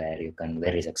places where you can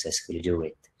very successfully do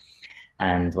it.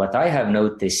 And what I have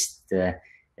noticed,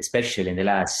 especially in the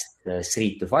last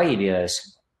 3 to 5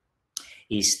 years,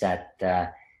 is that,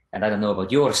 and I don't know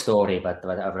about your story, but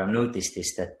what I've noticed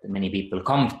is that many people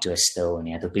come to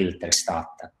Estonia to build their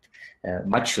startup,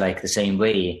 much like the same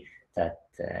way that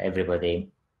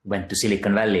everybody went to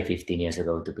Silicon Valley 15 years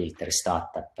ago to build their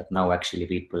startup, but now actually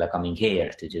people are coming here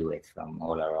to do it from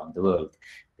all around the world,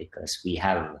 because we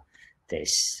have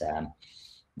this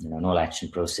knowledge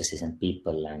and processes and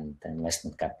people and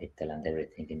investment capital and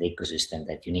everything in the ecosystem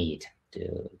that you need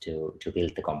to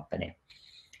build the company.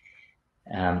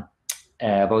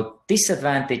 About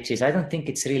disadvantages, I don't think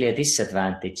it's really a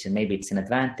disadvantage, and maybe it's an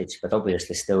advantage, but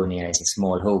obviously Estonia is a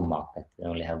small home market. We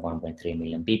only have 1.3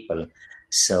 million people.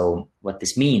 So what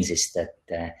this means is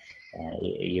that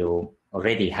you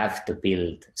already have to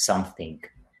build something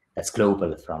that's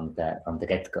global from the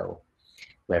get-go.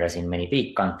 Whereas in many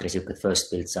big countries, you could first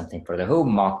build something for the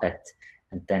home market.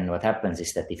 And then what happens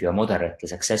is that if you're moderately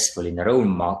successful in your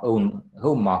own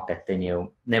home market, then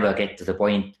you never get to the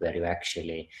point where you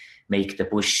actually make the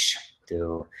push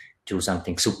to do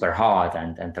something super hard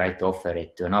and try to offer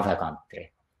it to another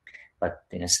country. But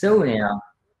in Estonia,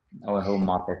 our home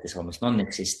market is almost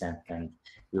non-existent, and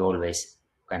we always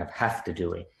kind of have to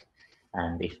do it.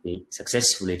 And if we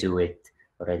successfully do it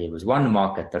already with one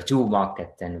market or two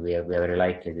markets, then we are very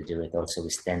likely to do it also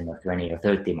with 10 or 20 or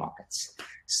 30 markets.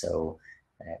 So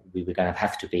we kind of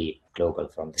have to be global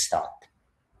from the start.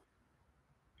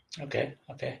 Okay.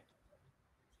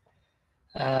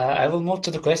 I will move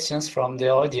to the questions from the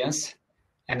audience.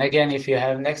 And again, if you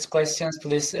have next questions,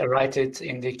 please write it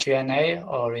in the Q&A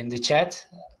or in the chat.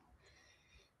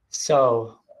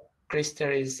 So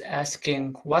Christer is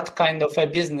asking, what kind of a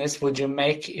business would you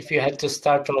make if you had to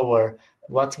start over?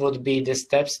 What would be the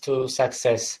steps to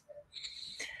success?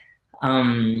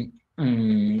 Yeah,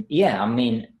 I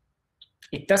mean,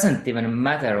 it doesn't even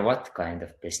matter what kind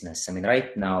of business. I mean,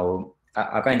 right now,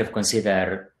 I kind of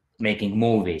consider making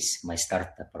movies my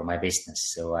startup or my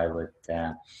business. So I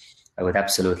would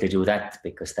absolutely do that,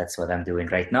 because that's what I'm doing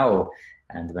right now.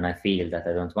 And when I feel that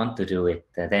I don't want to do it,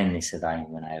 then is the time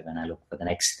when I look for the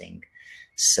next thing.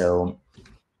 So,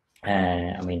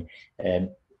 I mean,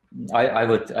 I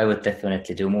would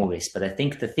definitely do movies, but I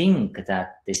think the thing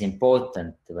that is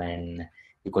important when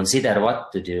you consider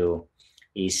what to do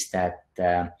is that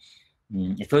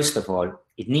first of all,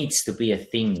 it needs to be a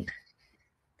thing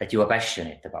that you are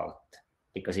passionate about.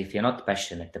 Because if you're not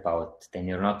passionate about, then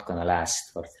you're not going to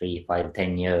last for 3, 5,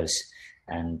 10 years.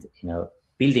 And,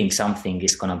 building something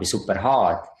is going to be super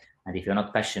hard. And if you're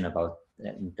not passionate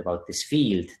about this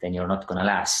field, then you're not going to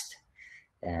last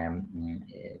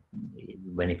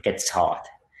when it gets hard.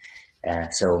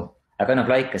 So I kind of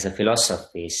like as a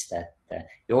philosophy is that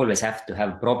you always have to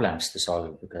have problems to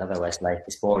solve, because otherwise life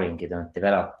is boring. You don't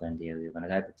develop, and you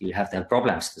have to have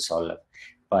problems to solve.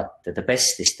 But the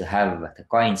best is to have the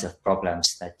kinds of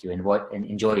problems that you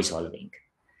enjoy solving.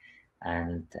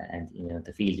 And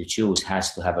the field you choose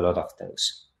has to have a lot of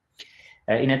those.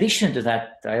 In addition to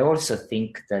that, I also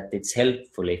think that it's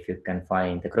helpful if you can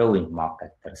find a growing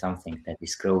market or something that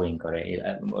is growing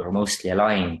or mostly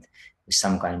aligned with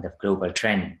some kind of global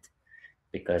trend.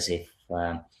 Because if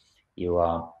you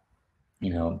are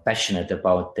passionate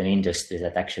about an industry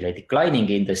that actually a declining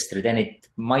industry, then it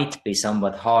might be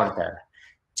somewhat harder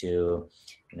to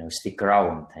stick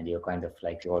around, and you kind of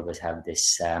like you always have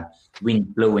this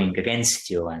wind blowing against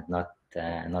you and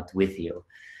not with you.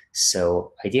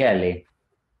 So ideally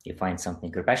you find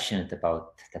something you're passionate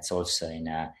about that's also in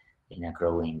a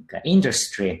growing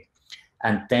industry,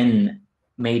 and then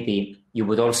maybe you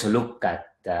would also look at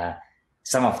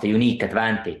some of the unique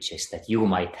advantages that you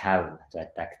might have to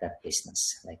attack that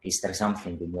business. Like, is there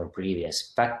something in your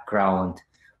previous background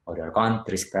or your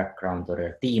country's background or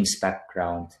your team's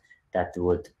background that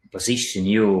would position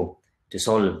you to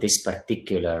solve this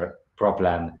particular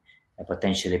problem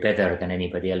potentially better than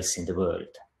anybody else in the world?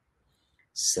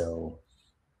 So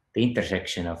the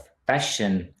intersection of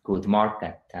passion, good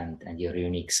market, and your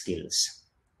unique skills.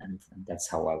 And that's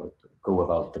how I would go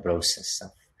about the process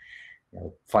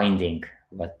of finding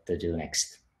what to do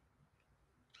next.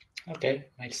 Okay,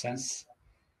 makes sense.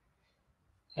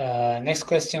 Next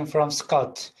question from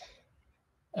Scott.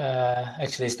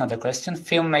 Actually, it's not a question.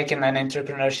 Filmmaking and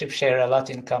entrepreneurship share a lot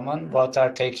in common. Both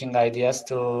are taking ideas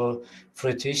to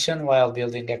fruition while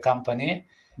building a company.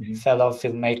 Mm-hmm. Fellow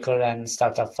filmmaker and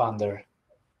startup founder.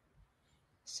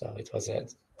 So it was a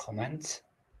comment.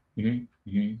 Mm-hmm.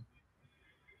 Mm-hmm.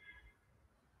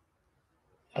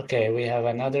 Okay, we have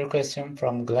another question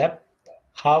from Gleb.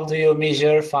 How do you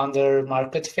measure founder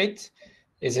market fit?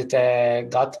 Is it a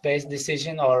gut-based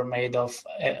decision or made of,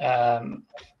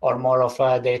 or more of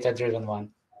a data-driven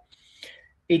one?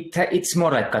 It's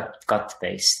more like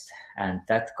gut-based, and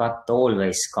that gut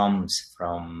always comes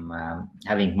from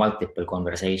having multiple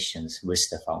conversations with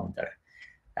the founder,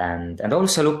 and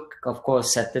also look, of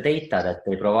course, at the data that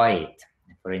they provide.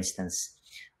 For instance,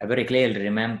 I very clearly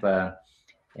remember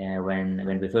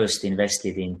when we first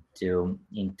invested into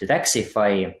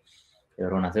Taxify. They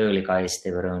were one of the early guys.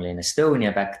 They were only in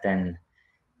Estonia back then,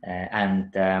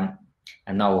 and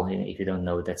now, if you don't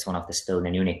know, that's one of the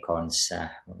Estonian unicorns,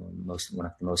 one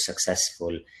of the most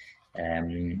successful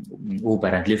Uber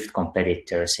and Lyft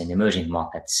competitors in emerging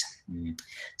markets.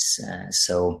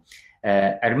 So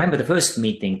I remember the first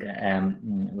meeting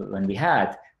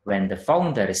when the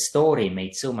founder's story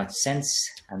made so much sense,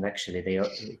 and actually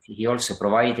he also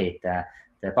provided the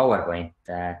PowerPoint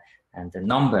and the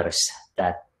numbers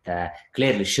that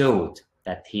clearly showed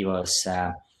that he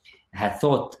had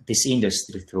thought this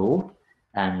industry through.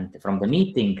 And from the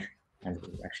meeting, and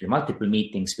actually multiple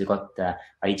meetings, we got the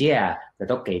idea that,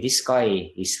 okay, this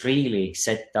guy is really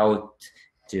set out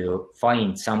to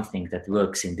find something that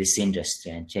works in this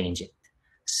industry and change it.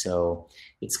 So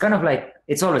it's kind of like,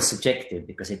 it's always subjective,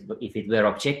 because if it were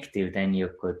objective, then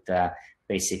you could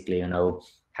basically,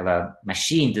 have a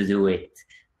machine to do it.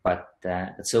 But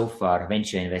so far,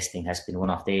 venture investing has been one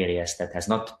of the areas that has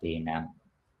not been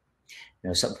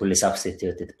fully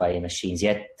substituted by machines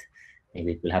yet.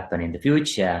 Maybe it will happen in the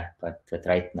future, but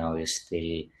right now you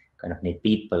still kind of need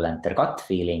people and their gut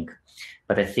feeling.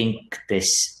 But I think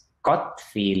this gut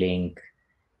feeling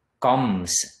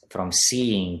comes from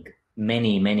seeing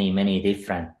many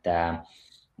different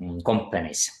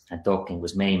companies and talking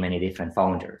with many different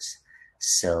founders.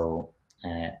 So,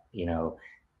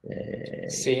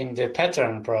 seeing the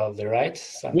pattern probably, right?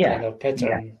 Some kind of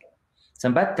pattern. Yeah.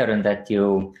 Some pattern that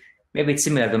maybe it's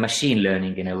similar to machine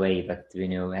learning in a way, but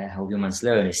how humans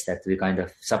learn is that we kind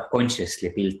of subconsciously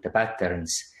build the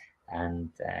patterns, and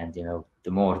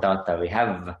the more data we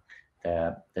have,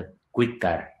 the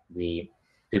quicker we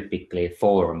typically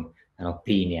form an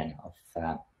opinion of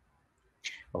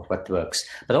of what works.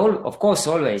 But of course,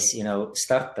 always,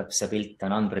 startups are built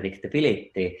on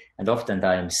unpredictability, and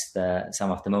oftentimes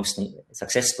some of the most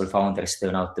successful founders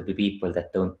turn out to be people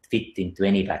that don't fit into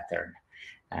any pattern.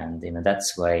 And,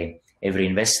 that's why every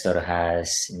investor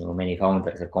has, many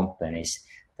founders or companies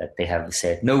that they have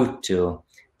said no to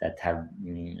that have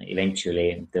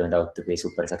eventually turned out to be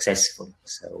super successful.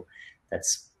 So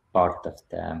that's part of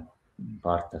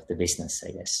the business,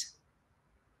 I guess.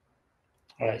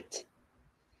 Right.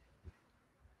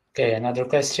 Okay, another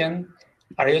question.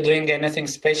 Are you doing anything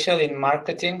special in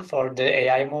marketing for the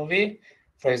AI movie?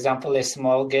 For example, a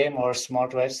small game or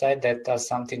smart website that does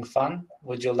something fun?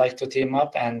 Would you like to team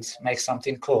up and make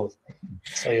something cool?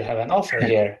 So you have an offer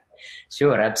here.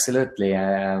 Sure, absolutely.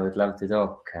 I would love to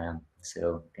talk.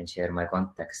 So can share my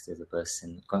contact with the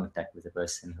person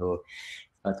who.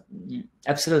 But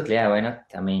absolutely, yeah. Why not?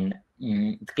 I mean,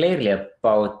 clearly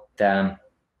about that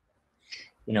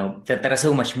there are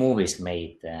so much movies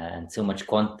made and so much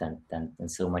content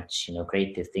and so much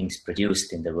creative things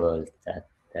produced in the world that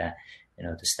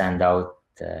to stand out.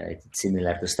 It's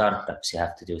similar to startups. You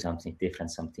have to do something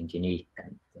different, something unique,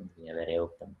 and we are very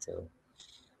open to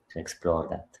explore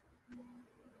that.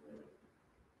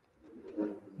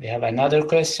 We have another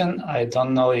question. I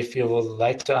don't know if you would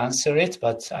like to answer it,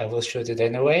 but I will shoot it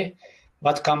anyway.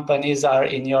 What companies are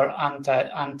in your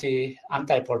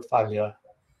anti-portfolio?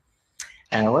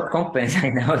 What companies are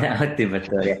in our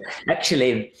anti-portfolio?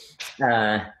 Actually,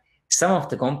 some of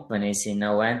the companies in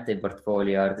our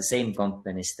anti-portfolio are the same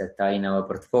companies that are in our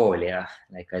portfolio.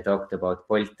 Like I talked about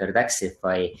Bolt or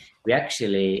Taxify.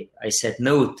 I said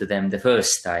no to them the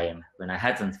first time when I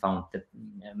hadn't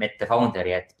met the founder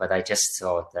yet, but I just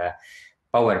saw the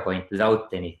PowerPoint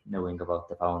without any knowing about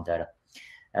the founder.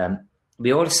 I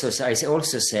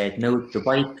also said no to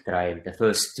Bike Drive the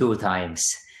first 2 times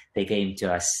they came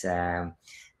to us.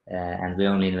 And we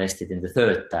only invested in the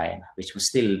 3rd time, which was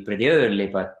still pretty early,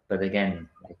 but again,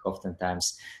 like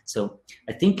oftentimes. So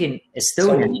I think in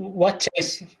Estonia.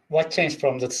 So what changed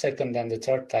from the 2nd and the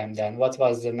 3rd time then? What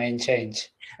was the main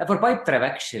change? For Bike Drive,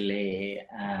 actually,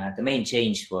 the main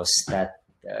change was that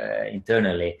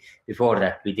internally, before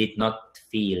that, we did not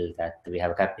feel that we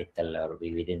have capital, or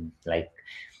we didn't like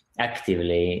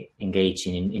actively engage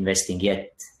in investing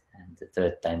yet. And the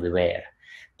 3rd time we were.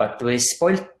 But with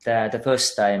Bolt, the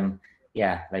first time,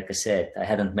 yeah, like I said, I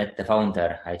hadn't met the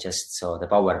founder. I just saw the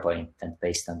PowerPoint, and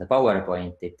based on the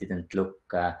PowerPoint, it didn't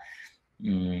look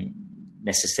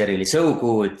necessarily so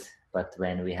good. But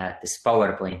when we had this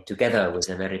PowerPoint together with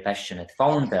a very passionate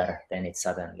founder, then it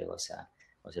suddenly was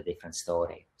a different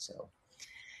story. So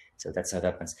that's how it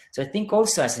happens. So I think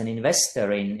also as an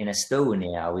investor in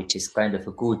Estonia, which is kind of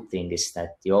a good thing, is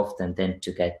that you often tend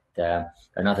to get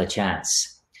another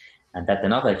chance. And that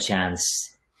another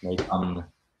chance may come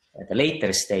at a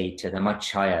later stage at a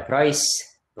much higher price,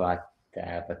 but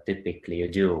typically you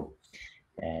do.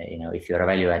 If you're a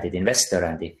value-added investor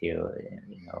and if you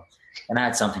can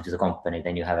add something to the company,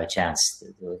 then you have a chance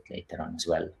to do it later on as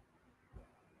well.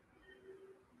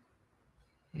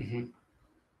 Mm-hmm.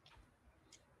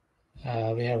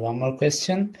 We have one more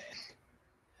question.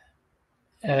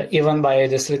 Even by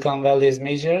the Silicon Valley's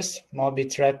measures, Moby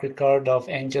track record of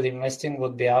angel investing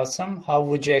would be awesome. How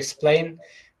would you explain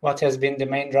what has been the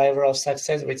main driver of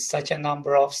success with such a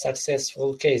number of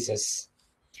successful cases?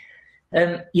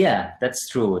 Yeah, that's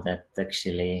true. That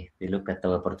actually, we look at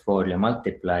our portfolio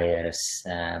multipliers,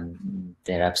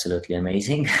 they're absolutely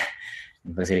amazing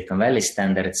for Silicon Valley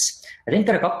standards. I think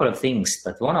there are a couple of things,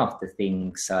 but one of the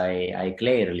things I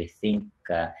clearly think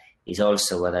is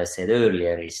also what I said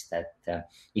earlier, is that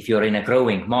if you're in a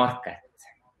growing market,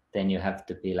 then you have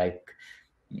to be like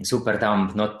super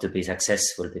dumb not to be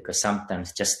successful, because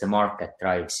sometimes just the market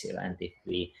drives you. And if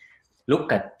we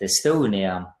look at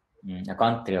Estonia, a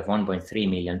country of 1.3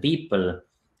 million people,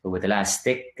 over the last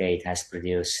decade has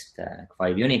produced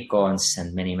 5 unicorns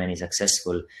and many, many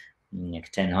successful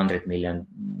 $100 million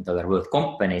worth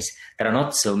companies. There are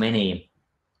not so many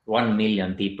 1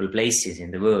 million people places in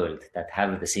the world that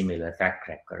have the similar track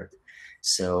record.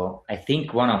 So I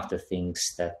think one of the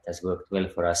things that has worked well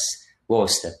for us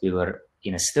was that we were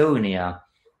in Estonia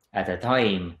at a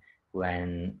time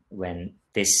when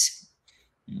this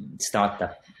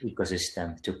startup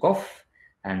ecosystem took off,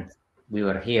 and we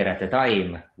were here at a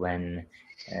time when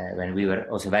we were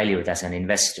also valued as an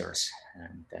investors,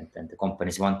 and the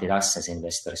companies wanted us as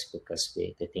investors because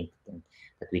they think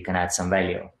that we can add some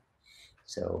value.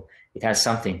 So it has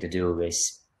something to do with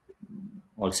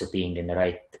also being in the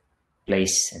right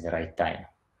place at the right time.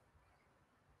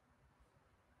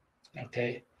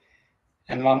 Okay.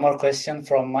 And one more question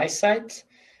from my side.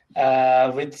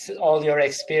 with all your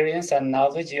experience and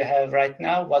knowledge you have right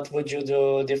now, what would you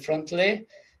do differently?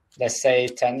 Let's say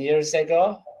 10 years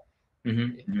ago.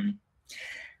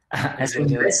 As an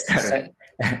investor,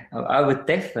 I would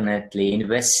definitely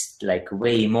invest like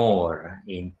way more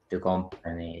into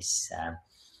companies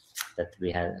that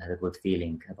we had a good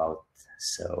feeling about.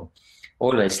 So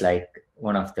always like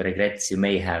one of the regrets you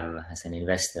may have as an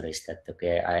investor is that,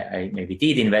 okay, I maybe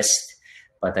did invest,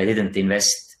 but I didn't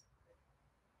invest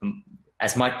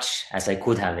as much as I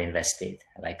could have invested,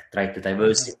 like try to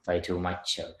diversify too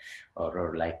much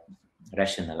or like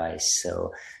rationalize.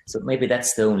 So maybe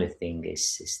that's the only thing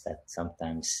is that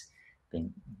sometimes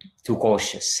being too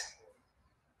cautious.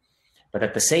 But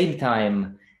at the same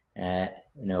time,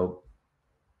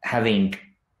 having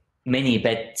many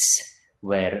bets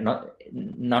where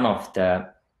none of the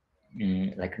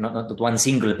like not one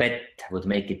single bet would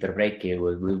make it or break it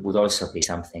would also be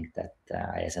something that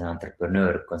I, as an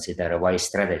entrepreneur, consider a wise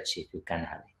strategy if you can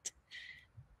have it.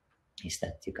 Is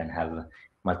that you can have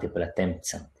multiple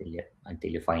attempts until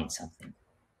you find something.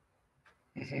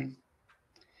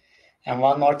 And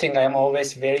one more thing I'm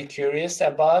always very curious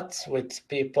about with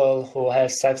people who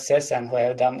have success and who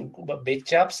have done big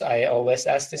jobs, I always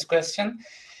ask this question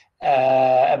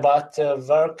about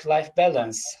work-life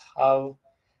balance. How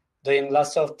doing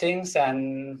lots of things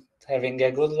and having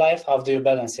a good life, how do you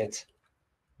balance it?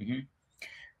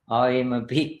 I'm a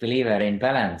big believer in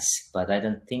balance, but I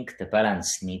don't think the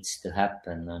balance needs to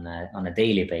happen on a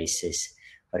daily basis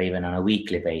or even on a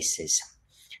weekly basis.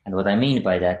 And what I mean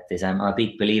by that is I'm a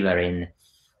big believer in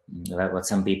what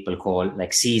some people call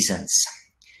like seasons,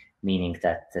 meaning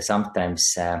that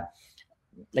sometimes,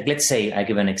 like let's say I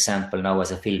give an example now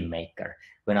as a filmmaker.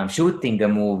 When I'm shooting a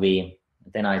movie,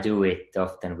 then I do it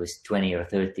often with 20 or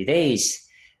 30 days.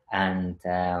 And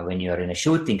when you're in a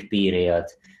shooting period,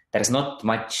 there's not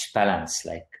much balance,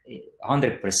 like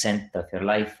 100% of your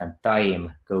life and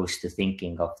time goes to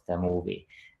thinking of the movie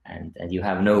and you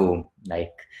have no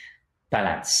like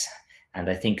balance. And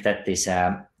I think that is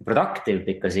productive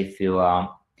because if you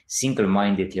are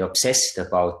single-mindedly obsessed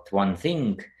about one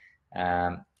thing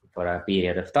for a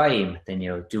period of time, then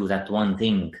you do that one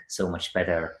thing so much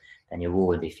better than you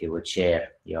would if you would share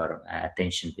your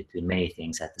attention between many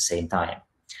things at the same time.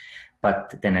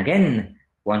 But then again,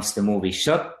 once the movie is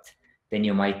shot, then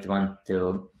you might want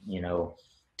to,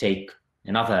 take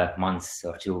another month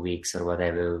or 2 weeks or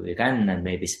whatever you can and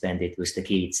maybe spend it with the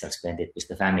kids or spend it with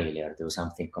the family or do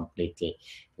something completely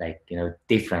like,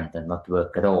 different and not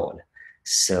work at all.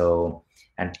 So,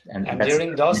 and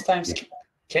during those times,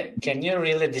 can you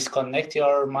really disconnect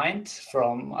your mind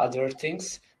from other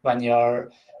things when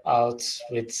you're out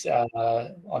with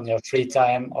on your free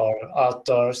time or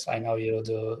outdoors? I know you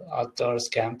do outdoors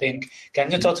camping.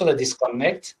 Can you totally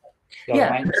disconnect your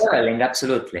mind? Traveling,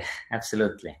 absolutely.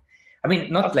 I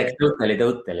mean, not like totally,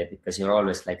 because you're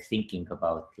always like thinking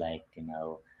about like,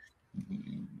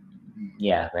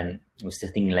 when was the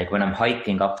thing, like when I'm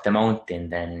hiking up the mountain,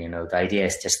 then, the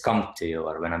ideas just come to you,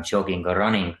 or when I'm jogging or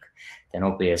running, then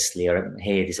obviously your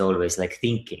head is always like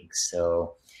thinking.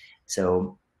 So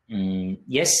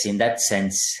yes, in that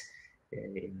sense,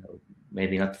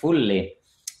 maybe not fully,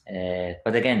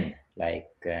 but again, like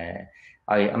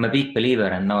I'm a big believer,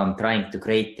 and now I'm trying to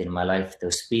create in my life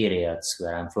those periods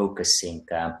where I'm focusing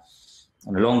on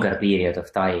a longer period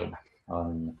of time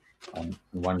on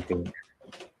one thing.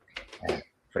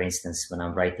 For instance, when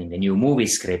I'm writing a new movie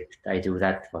script, I do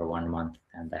that for 1 month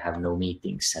and I have no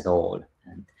meetings at all.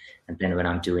 And then when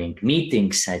I'm doing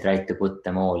meetings, I try to put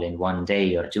them all in 1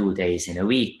 day or 2 days in a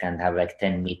week and have like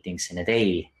 10 meetings in a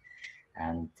day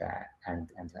and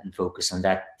focus on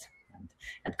that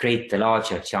and create the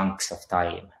larger chunks of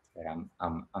time where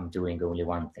I'm doing only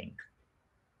one thing.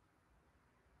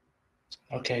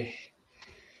 Okay.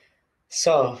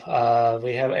 So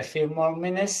we have a few more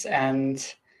minutes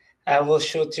and I will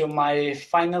shoot you my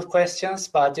final questions,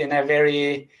 but in a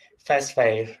very fast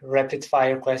way, rapid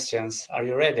fire questions. Are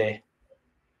you ready?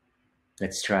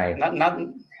 Let's try. I'm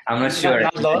not sure.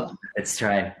 Let's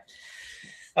try.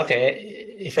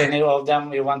 Okay. If any of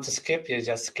them you want to skip, you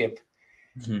just skip.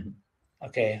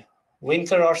 Okay.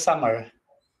 Winter or summer?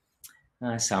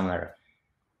 Summer.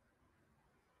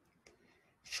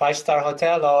 5-star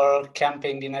hotel or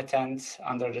camping in a tent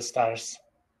under the stars?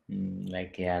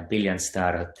 Like a 1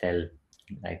 billion-star hotel,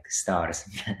 like stars.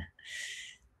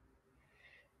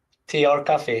 Tea or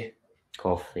coffee?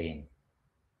 Coffee.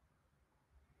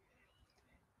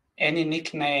 Any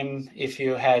nickname if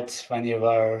you had when you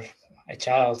were a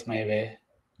child, maybe?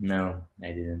 No, I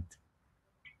didn't.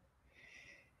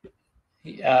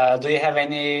 Do you have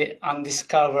any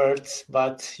undiscovered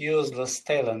but useless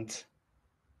talent?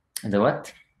 The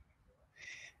what?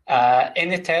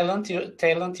 Any talent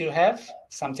you have,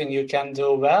 something you can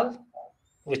do well,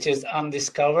 which is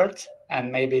undiscovered,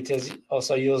 and maybe it is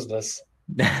also useless.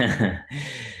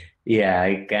 Yeah,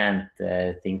 I can't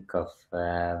think of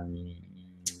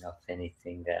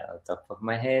anything on top of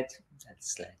my head.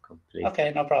 That's like completely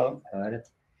Okay, no problem. covered.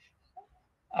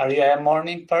 Are you a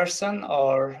morning person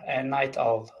or a night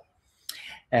owl?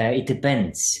 It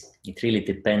depends. It really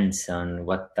depends on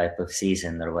what type of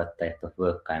season or what type of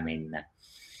work I'm in.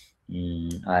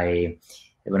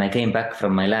 When I came back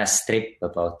from my last trip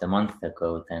about a month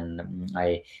ago, then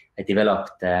I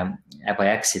developed by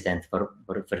accident for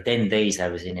 10 days. I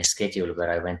was in a schedule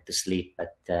where I went to sleep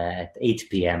at 8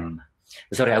 p.m.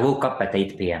 Sorry, I woke up at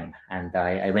 8 p.m. and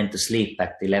I went to sleep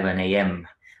at 11 a.m.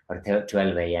 or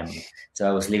 12 a.m. So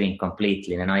I was living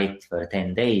completely in the night for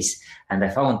 10 days. And I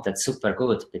found that super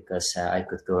good because I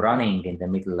could go running in the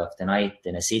middle of the night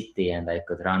in a city, and I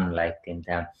could run like in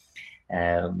the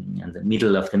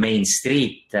middle of the main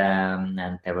street,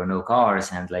 and there were no cars,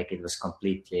 and like it was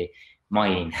completely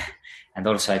mine. And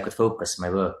also I could focus my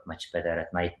work much better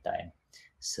at nighttime.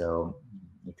 So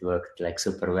it worked like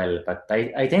super well. But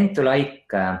I tend to like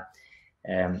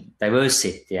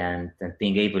diversity and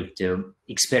being able to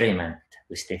experiment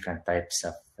with different types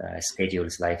of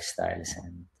schedules, lifestyles,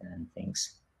 and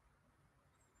things.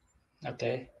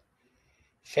 Okay.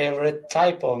 Favorite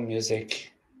type of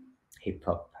music? Hip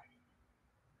hop.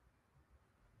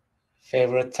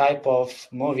 Favorite type of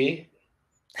movie?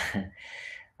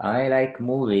 I like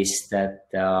movies that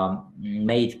are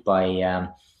made by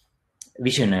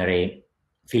visionary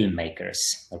filmmakers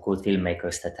or good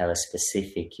filmmakers that have a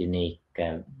specific, unique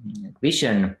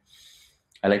vision.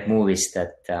 I like movies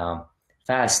that are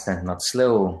fast and not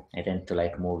slow. I tend to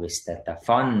like movies that are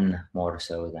fun more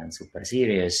so than super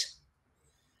serious.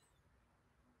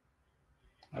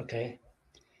 Okay.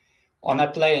 On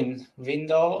a plane,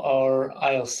 window or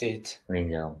aisle seat?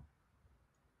 Window.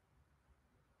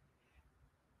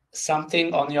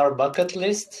 Something on your bucket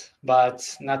list,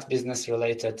 but not business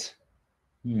related.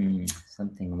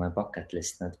 Something on my bucket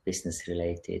list, not business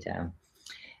related.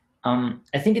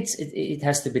 I think it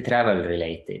has to be travel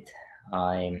related.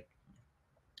 I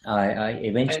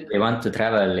eventually want to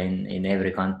travel in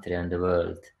every country in the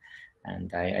world,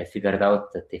 and I figured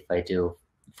out that if I do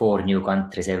 4 new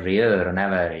countries every year on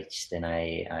average, then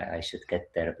I should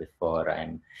get there before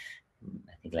I'm,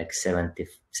 I think like 70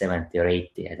 or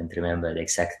 80. I don't remember the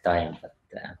exact time, but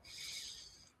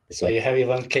so you have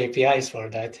even KPIs for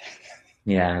that.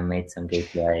 Yeah, I made some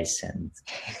KPIs, and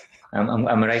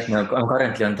I'm right now. I'm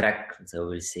currently on track, so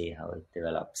we'll see how it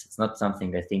develops. It's not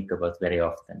something I think about very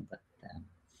often, but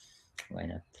why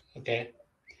not? Okay.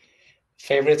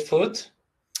 Favorite food?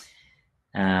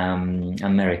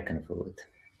 American food.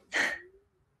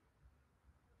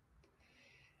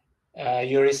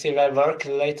 You receive a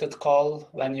work-related call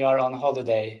when you are on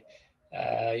holiday.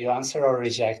 You answer or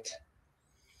reject?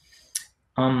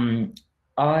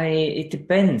 It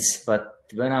depends, but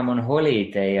when I'm on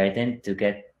holiday, I tend to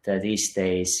get these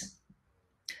days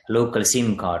local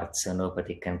SIM cards, so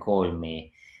nobody can call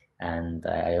me. And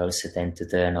I also tend to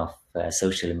turn off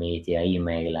social media,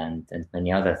 email, and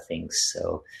many other things.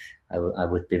 So I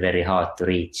would be very hard to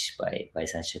reach by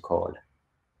such a call.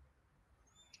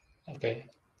 Okay.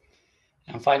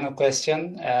 And final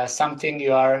question, something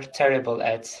you are terrible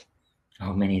at?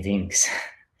 How many things?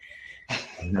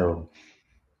 No,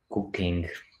 cooking.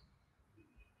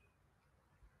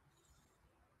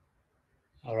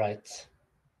 All right.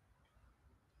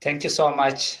 Thank you so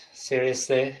much.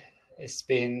 Seriously, it's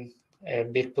been a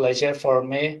big pleasure for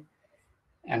me.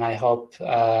 And I hope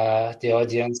the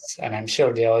audience, and I'm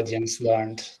sure the audience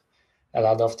learned a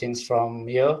lot of things from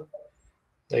you.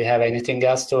 Do you have anything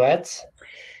else to add?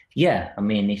 Yeah, I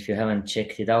mean, if you haven't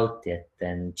checked it out yet,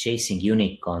 then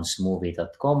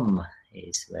chasingunicornsmovie.com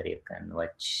is where you can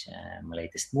watch my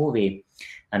latest movie.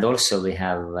 And also we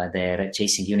have there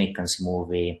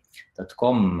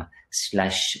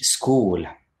chasingunicornsmovie.com/school,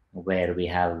 where we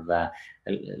have a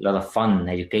lot of fun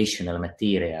educational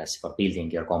materials for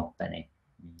building your company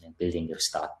and building your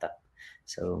startup.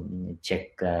 So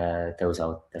check those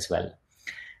out as well.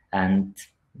 And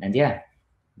yeah,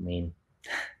 I mean,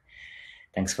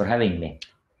 thanks for having me.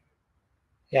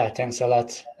 Yeah, thanks a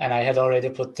lot. And I had already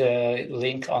put the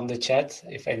link on the chat.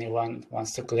 If anyone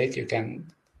wants to click, you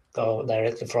can go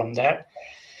directly from there.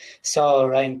 So,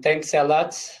 Ryan, thanks a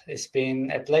lot. It's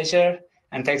been a pleasure.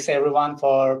 And thanks everyone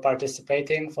for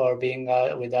participating, for being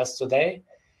with us today.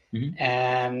 Mm-hmm.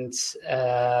 And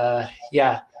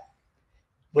yeah,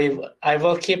 I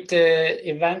will keep the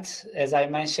event, as I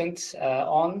mentioned,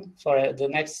 on for the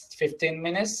next 15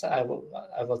 minutes. I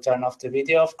will turn off the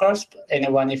video, of course.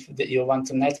 Anyone, if you want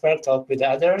to network, talk with the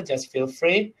other, just feel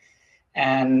free.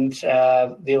 And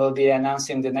we will be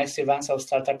announcing the next events of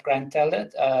Startup Grind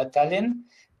Tallinn.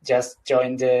 Just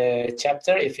join the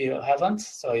chapter if you haven't,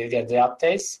 so you get the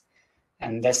updates.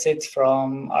 And that's it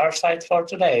from our side for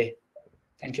today.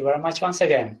 Thank you very much once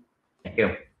again. Thank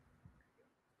you.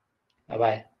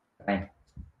 Bye-bye. Bye.